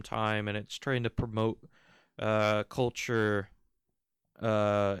up sometime, and it's trying to promote culture,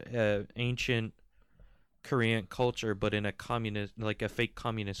 ancient Korean culture, but in a communist, like a fake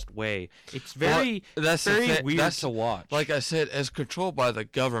communist way. It's very, that's very weird to watch. Like I said, it's controlled by the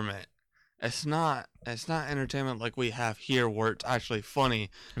government. It's not entertainment like we have here, where it's actually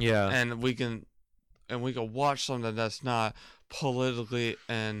funny. Yeah, and we can watch something that's not politically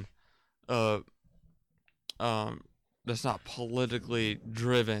and that's not politically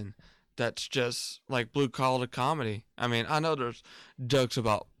driven. That's just like blue collar comedy. I mean, I know there's jokes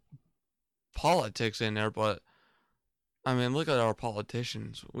about politics in there, but I mean, look at our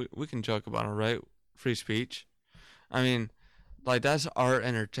politicians. We can joke about it, right? Free speech. I mean, like that's our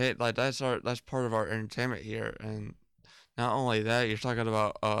like that's part of our entertainment here. And not only that, you're talking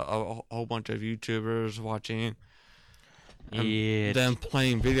about a whole bunch of YouTubers watching them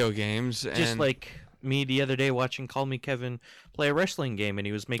playing video games, just like me the other day watching Call Me Kevin play a wrestling game, and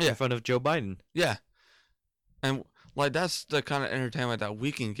he was making fun of Joe Biden. Yeah, and like that's the kind of entertainment that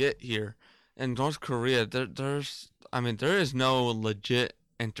we can get here in North Korea. There is no legit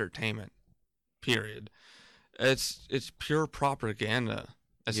entertainment. Period. It's pure propaganda.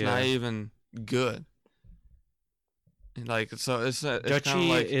 It's not even good. Like so, it's kind of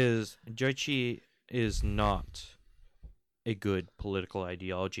like Juche is not a good political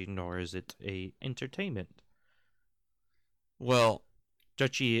ideology, nor is it a entertainment. Well,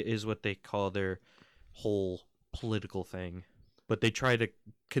 Juche is what they call their whole political thing, but they try to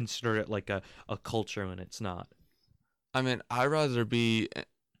consider it like a culture when it's not. I mean, I'd rather be.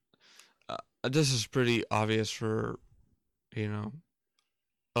 This is pretty obvious for,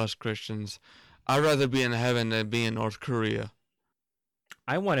 us Christians. I'd rather be in heaven than be in North Korea.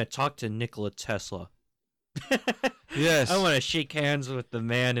 I want to talk to Nikola Tesla. Yes. I want to shake hands with the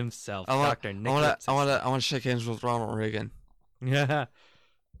man himself, Dr. Nikola Tesla. I want to shake hands with Ronald Reagan. Yeah.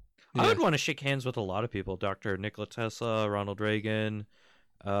 I would want to shake hands with a lot of people. Dr. Nikola Tesla, Ronald Reagan,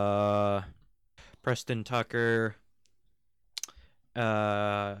 Preston Tucker,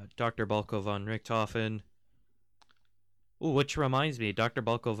 Dr. Balko von Richthofen. Ooh, which reminds me, Dr.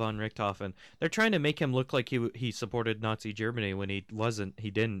 Balko von Richthofen. They're trying to make him look like he supported Nazi Germany when he wasn't.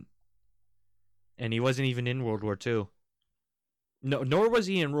 He didn't. And he wasn't even in World War II. No, nor was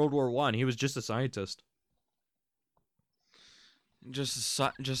he in World War I. He was just a scientist. Just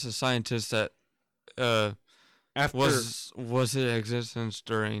a scientist that After was in existence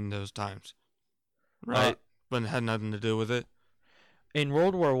during those times, right? But it had nothing to do with it. In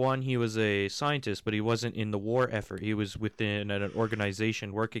World War I, he was a scientist, but he wasn't in the war effort. He was within an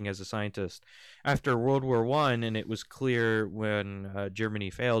organization working as a scientist. After World War I, and it was clear when Germany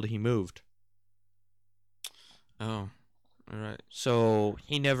failed, he moved. Oh, all right. So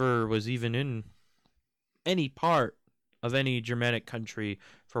he never was even in any part of any Germanic country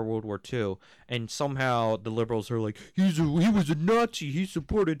for World War II. And somehow the liberals are like, he was a Nazi. He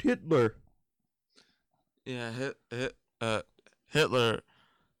supported Hitler. Yeah, Hitler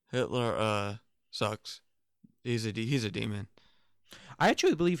sucks. He's a demon. I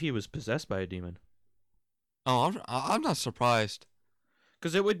actually believe he was possessed by a demon. Oh, I'm not surprised.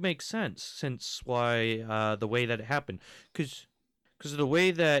 Because it would make sense, since why the way that it happened. Because the way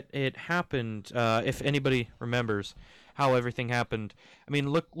that it happened, if anybody remembers how everything happened, I mean,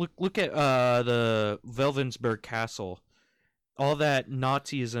 look at the Velvensburg Castle. All that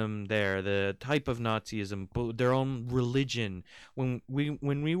Nazism there, the type of Nazism, their own religion. When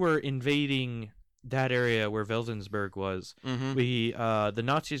we were invading that area where Velvensburg was, the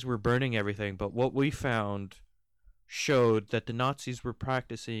Nazis were burning everything. But what we found showed that the Nazis were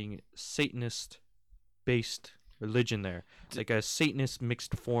practicing Satanist-based religion there, like a Satanist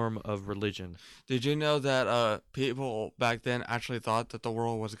mixed form of religion. Did you know that people back then actually thought that the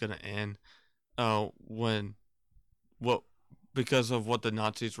world was going to end because of what the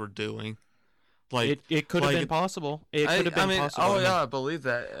Nazis were doing? Like it could have been possible. It could have been possible. Oh yeah, I believe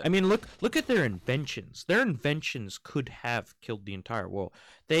that. I mean, look at their inventions. Their inventions could have killed the entire world.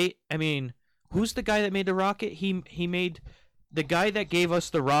 Who's the guy that made the rocket? He made the guy that gave us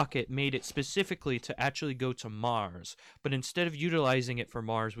the rocket made it specifically to actually go to Mars, but instead of utilizing it for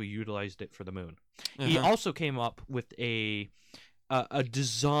Mars, we utilized it for the moon. He also came up with a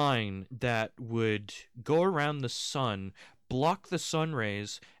design that would go around the sun, block the sun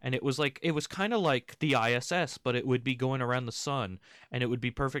rays, and it was kind of like the ISS, but it would be going around the sun, and it would be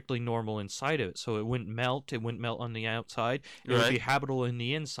perfectly normal inside of it, so it wouldn't melt on the outside. It would be habitable in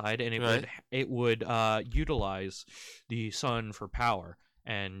the inside, and it would utilize the sun for power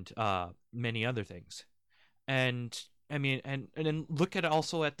and many other things. And I mean, and then look at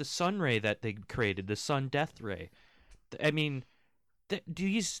also at the sun ray that they created, the sun death ray. I mean, the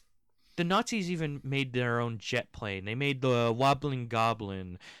Nazis even made their own jet plane. They made the Wobbling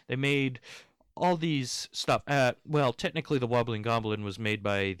Goblin. They made all these stuff. Well, technically, the Wobbling Goblin was made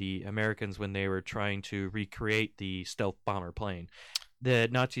by the Americans when they were trying to recreate the stealth bomber plane. The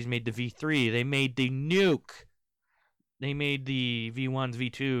Nazis made the V3. They made the nuke. They made the V1s,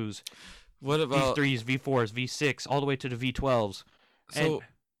 V2s, what about V3s, V4s, V6, all the way to the V12s. So,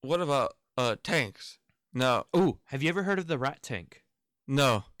 what about tanks? No. Ooh, have you ever heard of the rat tank?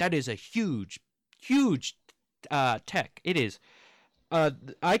 No. That is a huge tech. It is.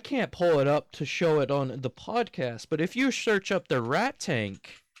 I can't pull it up to show it on the podcast, but if you search up the rat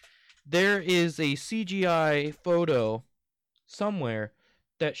tank, there is a CGI photo somewhere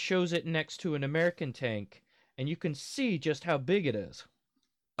that shows it next to an American tank, and you can see just how big it is.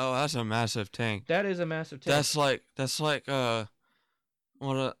 Oh, that's a massive tank. That is a massive tank. That's like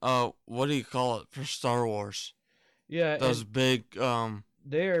what do you call it for Star Wars? Yeah, those big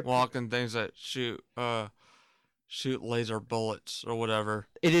they're walking things that shoot laser bullets or whatever.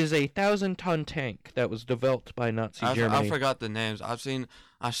 It is a 1,000-ton tank that was developed by Nazi Germany. I forgot the names. I've seen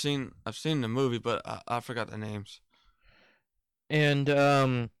the movie, but I forgot the names. And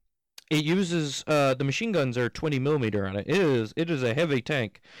it uses the machine guns are 20 millimeter on it. It is a heavy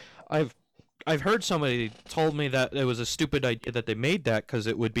tank. I've heard somebody told me that it was a stupid idea that they made that because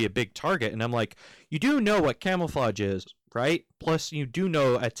it would be a big target, and I'm like, you do know what camouflage is, right? Plus, you do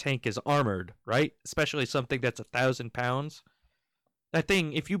know a tank is armored, right? Especially something that's 1,000 pounds. That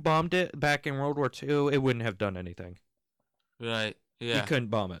thing, if you bombed it back in World War II, it wouldn't have done anything. Right. Yeah. You couldn't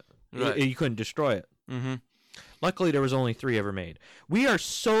bomb it. Right. You couldn't destroy it. Mm-hmm. Luckily, there was only 3 ever made. We are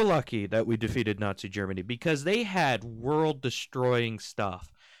so lucky that we defeated Nazi Germany because they had world-destroying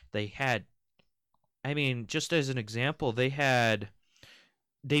stuff. They had, I mean, just as an example, they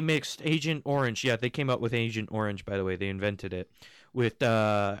mixed Agent Orange. Yeah, they came up with Agent Orange, by the way. They invented it with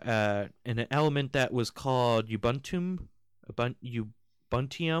an element that was called Ubuntium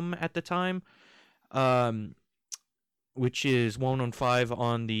at the time, which is 115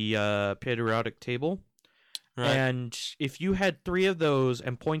 on the periodic table. Right. And if you had 3 of those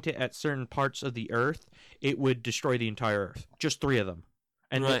and point it at certain parts of the Earth, it would destroy the entire Earth. Just 3 of them.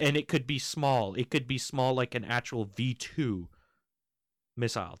 And and it could be small. It could be small like an actual V2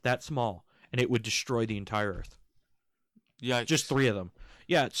 missile. That small. And it would destroy the entire Earth. Yeah. Just 3 of them.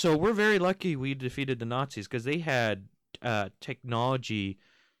 Yeah, so we're very lucky we defeated the Nazis because they had technology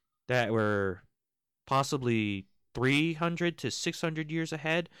that were possibly 300 to 600 years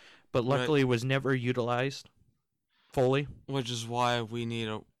ahead, but luckily was never utilized fully. Which is why we need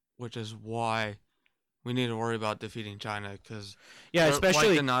to worry about defeating China, because especially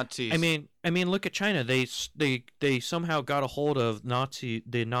like the Nazis. I mean, look at China. They somehow got a hold of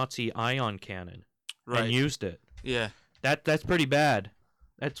the Nazi ion cannon, and used it. Yeah, that's pretty bad.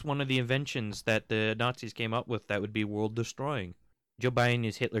 That's one of the inventions that the Nazis came up with that would be world destroying. Joe Biden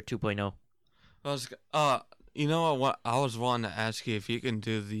is Hitler 2.0. You know what? I was wanting to ask you if you can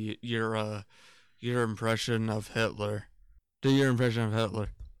do your impression of Hitler. Do your impression of Hitler.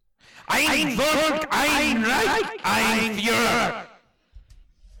 Ein Volk, ein Reich, ein Führer.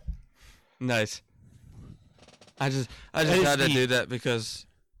 Nice. I just had to do that because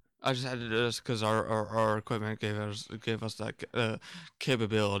our equipment gave us that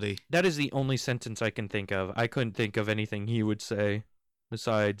capability. That is the only sentence I can think of. I couldn't think of anything he would say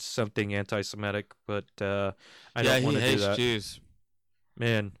besides something anti-Semitic, but I don't want to do that. Yeah, he hates Jews.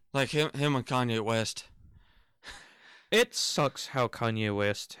 Man. Like him and Kanye West. It sucks how Kanye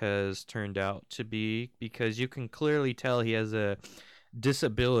West has turned out to be, because you can clearly tell he has a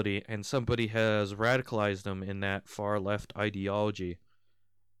disability and somebody has radicalized him in that far left ideology.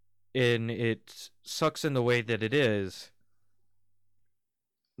 And it sucks in the way that it is.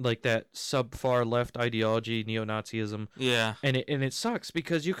 Like that sub-far left ideology, neo-Nazism. Yeah. And it sucks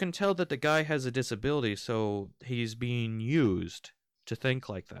because you can tell that the guy has a disability, so he's being used to think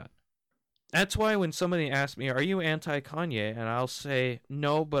like that. That's why when somebody asks me, are you anti-Kanye? And I'll say,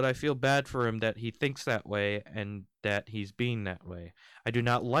 no, but I feel bad for him that he thinks that way and that he's being that way. I do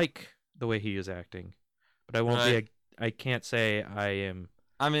not like the way he is acting. But I won't be I can't say I am.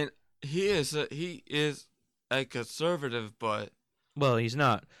 I mean, he is a conservative, but... Well, he's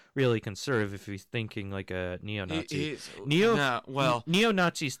not really conservative if he's thinking like a neo-Nazi.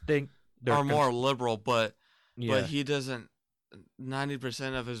 Neo-Nazis think are more liberal, but he doesn't...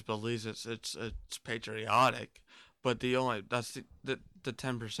 90% of his beliefs it's patriotic, but the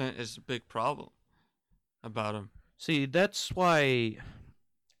 10% is a big problem about him. See, that's why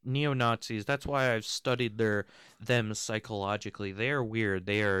neo-Nazis, that's why I've studied them psychologically. They are weird.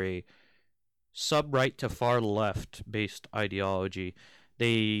 They are sub-right to far left based ideology.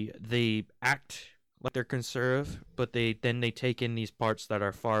 They act like they're conservative, but they take in these parts that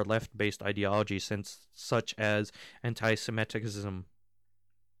are far left based ideology, such as anti-Semitism.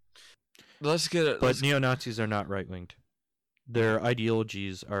 Let's get it. But neo-Nazis are not right-winged. Their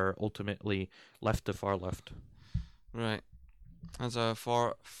ideologies are ultimately left to far left. Right. That's a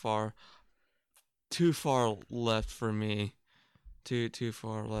too far left for me. Too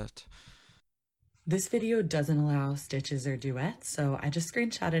far left. This video doesn't allow stitches or duets, so I just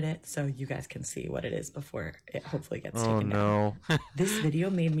screenshotted it so you guys can see what it is before it hopefully gets taken down. Oh, no. This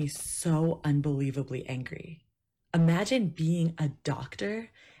video made me so unbelievably angry. Imagine being a doctor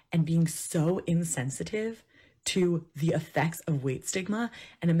and being so insensitive to the effects of weight stigma,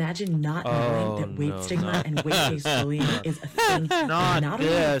 and imagine not knowing that weight stigma and weight-based bullying is a thing that not only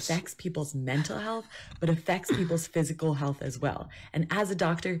affects people's mental health, but affects people's physical health as well. And as a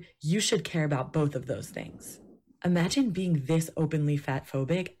doctor, you should care about both of those things. Imagine being this openly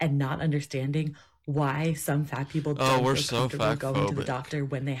fat-phobic and not understanding why some fat people don't feel comfortable going to the doctor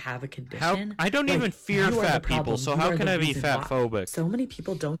when they have a condition. I don't even fear fat people, so how can I be fat-phobic? So many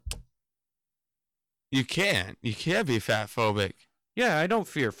people don't. You can't be fat phobic. Yeah, I don't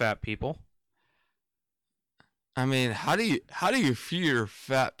fear fat people. I mean, how do you fear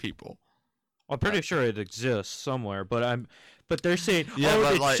fat people? I'm pretty sure it exists somewhere, but they're saying,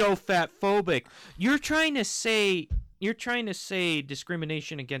 it's so fat phobic. You're trying to say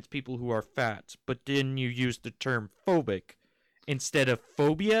discrimination against people who are fat, but then you use the term phobic instead of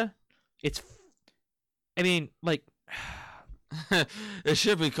phobia. It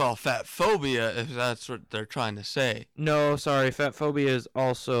should be called fat phobia if that's what they're trying to say. No, sorry, fat phobia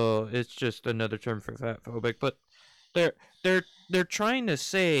it's just another term for fat phobic, but they're trying to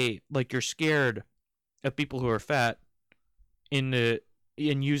say like you're scared of people who are fat in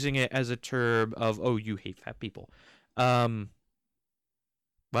using it as a term of you hate fat people. What?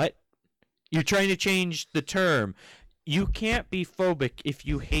 You're trying to change the term. You can't be phobic if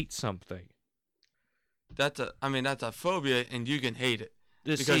you hate something. That's a phobia, and you can hate it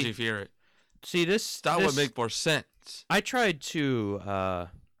because you fear it. See, that would make more sense. I tried to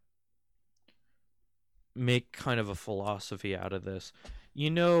make kind of a philosophy out of this.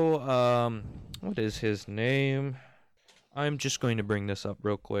 What is his name? I'm just going to bring this up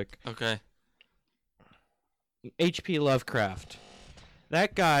real quick. Okay. H.P. Lovecraft.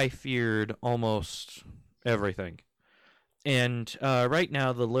 That guy feared almost everything. And right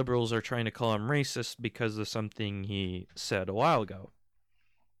now, the liberals are trying to call him racist because of something he said a while ago.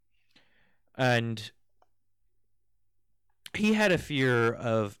 And he had a fear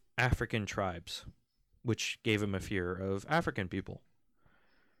of African tribes, which gave him a fear of African people.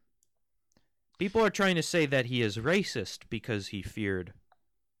 People are trying to say that he is racist because he feared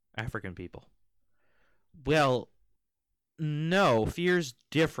African people. Well, no, fear's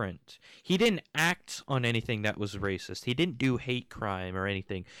different. He didn't act on anything that was racist. He didn't do hate crime or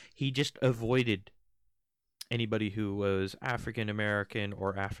anything. He just avoided anybody who was African American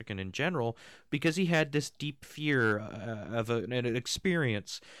or African in general because he had this deep fear of an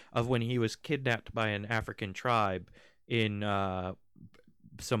experience of when he was kidnapped by an African tribe in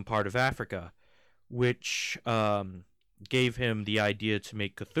some part of Africa, which gave him the idea to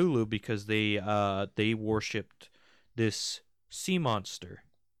make Cthulhu because they worshipped this sea monster.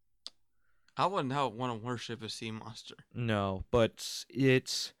 I wouldn't want to worship a sea monster. No, but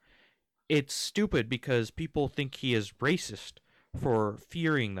it's stupid because people think he is racist for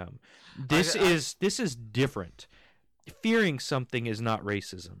fearing them. This is different. Fearing something is not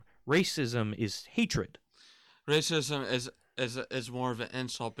racism. Racism is hatred. Racism is more of an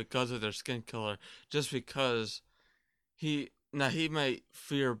insult because of their skin color. Just because he might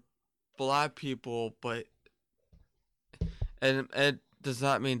fear black people, but it does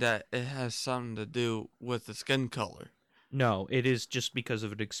not mean that it has something to do with the skin color. No, it is just because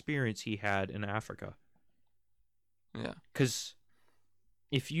of an experience he had in Africa. Yeah. Because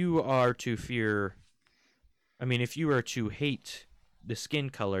if you are to hate the skin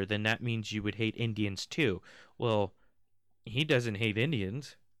color, then that means you would hate Indians too. Well, he doesn't hate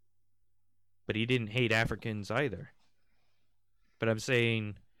Indians, but he didn't hate Africans either. But I'm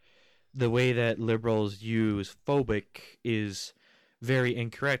saying the way that liberals use phobic is very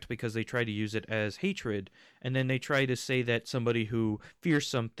incorrect because they try to use it as hatred, and then they try to say that somebody who fears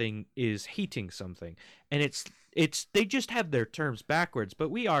something is hating something. And it's they just have their terms backwards, but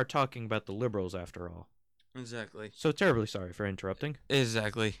we are talking about the liberals after all. Exactly. So terribly sorry for interrupting.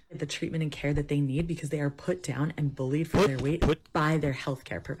 Exactly. The treatment and care that they need because they are put down and bullied for their weight by their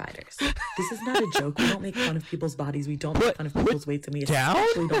healthcare providers. This is not a joke. We don't make fun of people's bodies. We don't make fun of people's weights, and we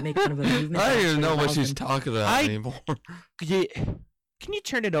especially don't make fun of a movement. I don't even know what she's talking about anymore. Can you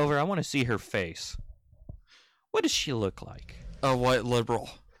turn it over? I want to see her face. What does she look like? A white liberal.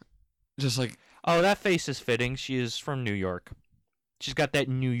 Just like... Oh, that face is fitting. She is from New York. She's got that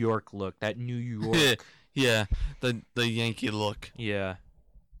New York look. That New York... Yeah, the Yankee look. Yeah.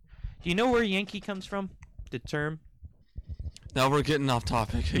 Do you know where Yankee comes from? The term? Now we're getting off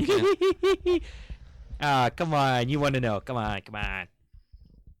topic again. Come on. You want to know. Come on.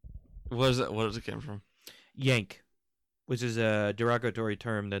 What does it come from? Yank, which is a derogatory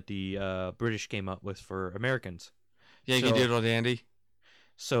term that the British came up with for Americans. Yankee Doodle Dandy?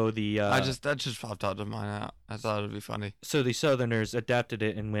 So the that just popped out of my. I thought it would be funny. So the Southerners adapted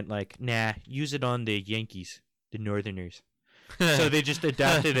it and went like, nah, use it on the Yankees, the Northerners. So they just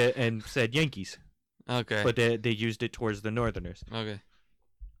adapted it and said Yankees. Okay. But they used it towards the Northerners. Okay.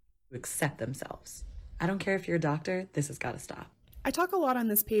 Accept themselves. I don't care if you're a doctor. This has got to stop. I talk a lot on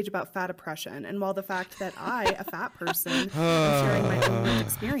this page about fat oppression, and while the fact that I, a fat person, am sharing my own lived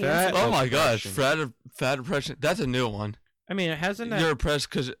experience. Oh my gosh, fat oppression. That's a new one. I mean, hasn't that... You're oppressed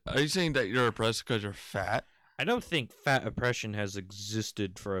because... Are you saying that you're oppressed because you're fat? I don't think fat oppression has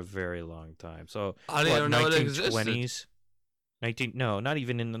existed for a very long time. So, I didn't even know it existed. No, not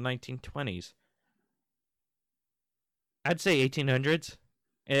even in the 1920s. I'd say 1800s.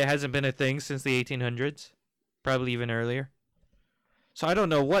 It hasn't been a thing since the 1800s. Probably even earlier. So I don't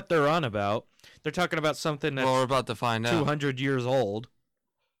know what they're on about. They're talking about something that's we're about to find out. 200 years old.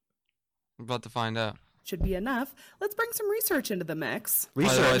 We're about to find out. Should be enough. Let's bring some research into the mix.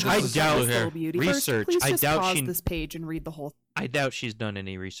 Research? I doubt research. Please just pause this page and read the whole. I doubt she's done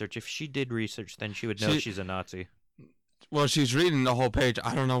any research. If she did research, then she would know she's a Nazi. Well, she's reading the whole page.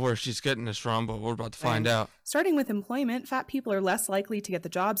 I don't know where she's getting this from, but we're about to find out. Starting with employment, fat people are less likely to get the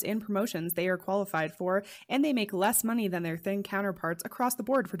jobs and promotions they are qualified for, and they make less money than their thin counterparts across the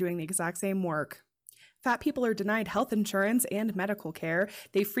board for doing the exact same work. Fat people are denied health insurance and medical care.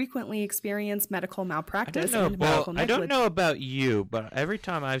 They frequently experience medical malpractice and medical negligence. I don't know about you, but every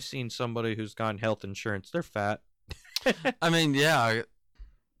time I've seen somebody who's gotten health insurance, they're fat. I mean, yeah.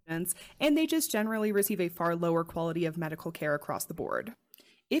 And they just generally receive a far lower quality of medical care across the board.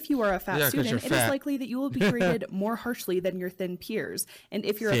 If you are a fat student, it is likely that you will be treated more harshly than your thin peers. And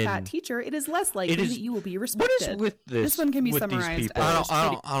if you're a fat teacher, it is less likely that you will be respected. What is with this? This one can be summarized as...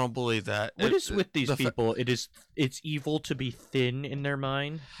 I don't believe that. What is with these people? It's evil to be thin in their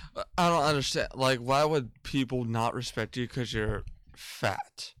mind? I don't understand. Like, why would people not respect you because you're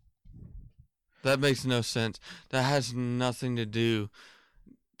fat? That makes no sense. That has nothing to do...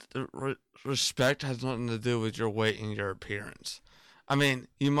 Respect has nothing to do with your weight and your appearance. I mean,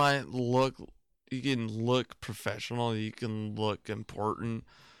 you can look professional, you can look important,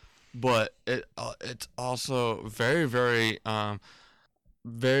 but it's also very, very,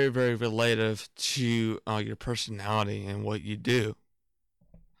 very, very relative to your personality and what you do.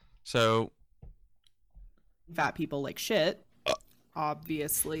 So, fat people like shit,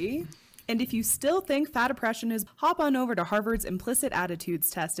 obviously. And if you still think fat oppression is, hop on over to Harvard's Implicit Attitudes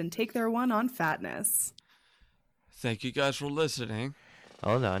Test and take their one on fatness. Thank you guys for listening.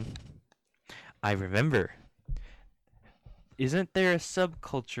 Hold on. I remember. Isn't there a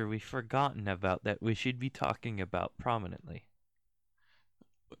subculture we've forgotten about that we should be talking about prominently?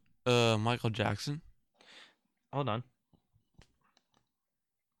 Michael Jackson. Hold on.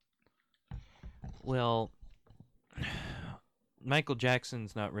 Well, Michael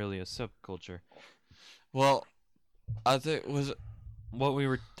Jackson's not really a subculture. Well, I think was what we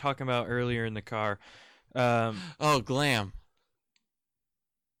were talking about earlier in the car. Glam.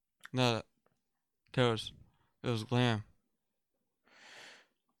 No, it was glam.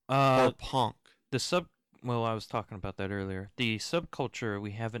 Or punk. Well, I was talking about that earlier. The subculture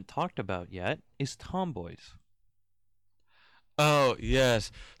we haven't talked about yet is tomboys. Oh,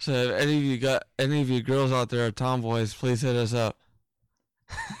 yes. So if any of you girls out there are tomboys, please hit us up.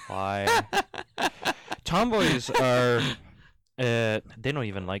 Why? Tomboys are... they don't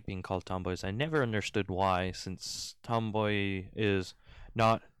even like being called tomboys. I never understood why, since tomboy is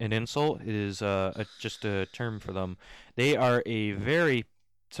not an insult. It is just a term for them. They are a very...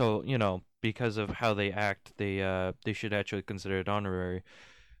 So, because of how they act, they should actually consider it honorary.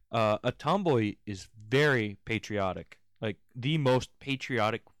 A tomboy is very patriotic. Like, the most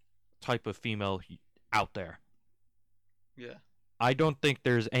patriotic type of female out there. Yeah. I don't think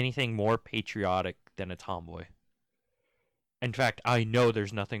there's anything more patriotic than a tomboy. In fact, I know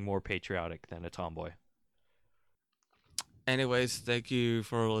there's nothing more patriotic than a tomboy. anyways, thank you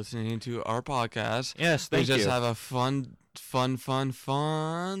for listening to our podcast. Yes, thank you. We just have a fun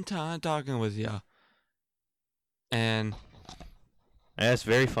time talking with you. And that's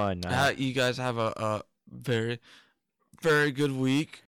very fun. You guys have a very, very good week.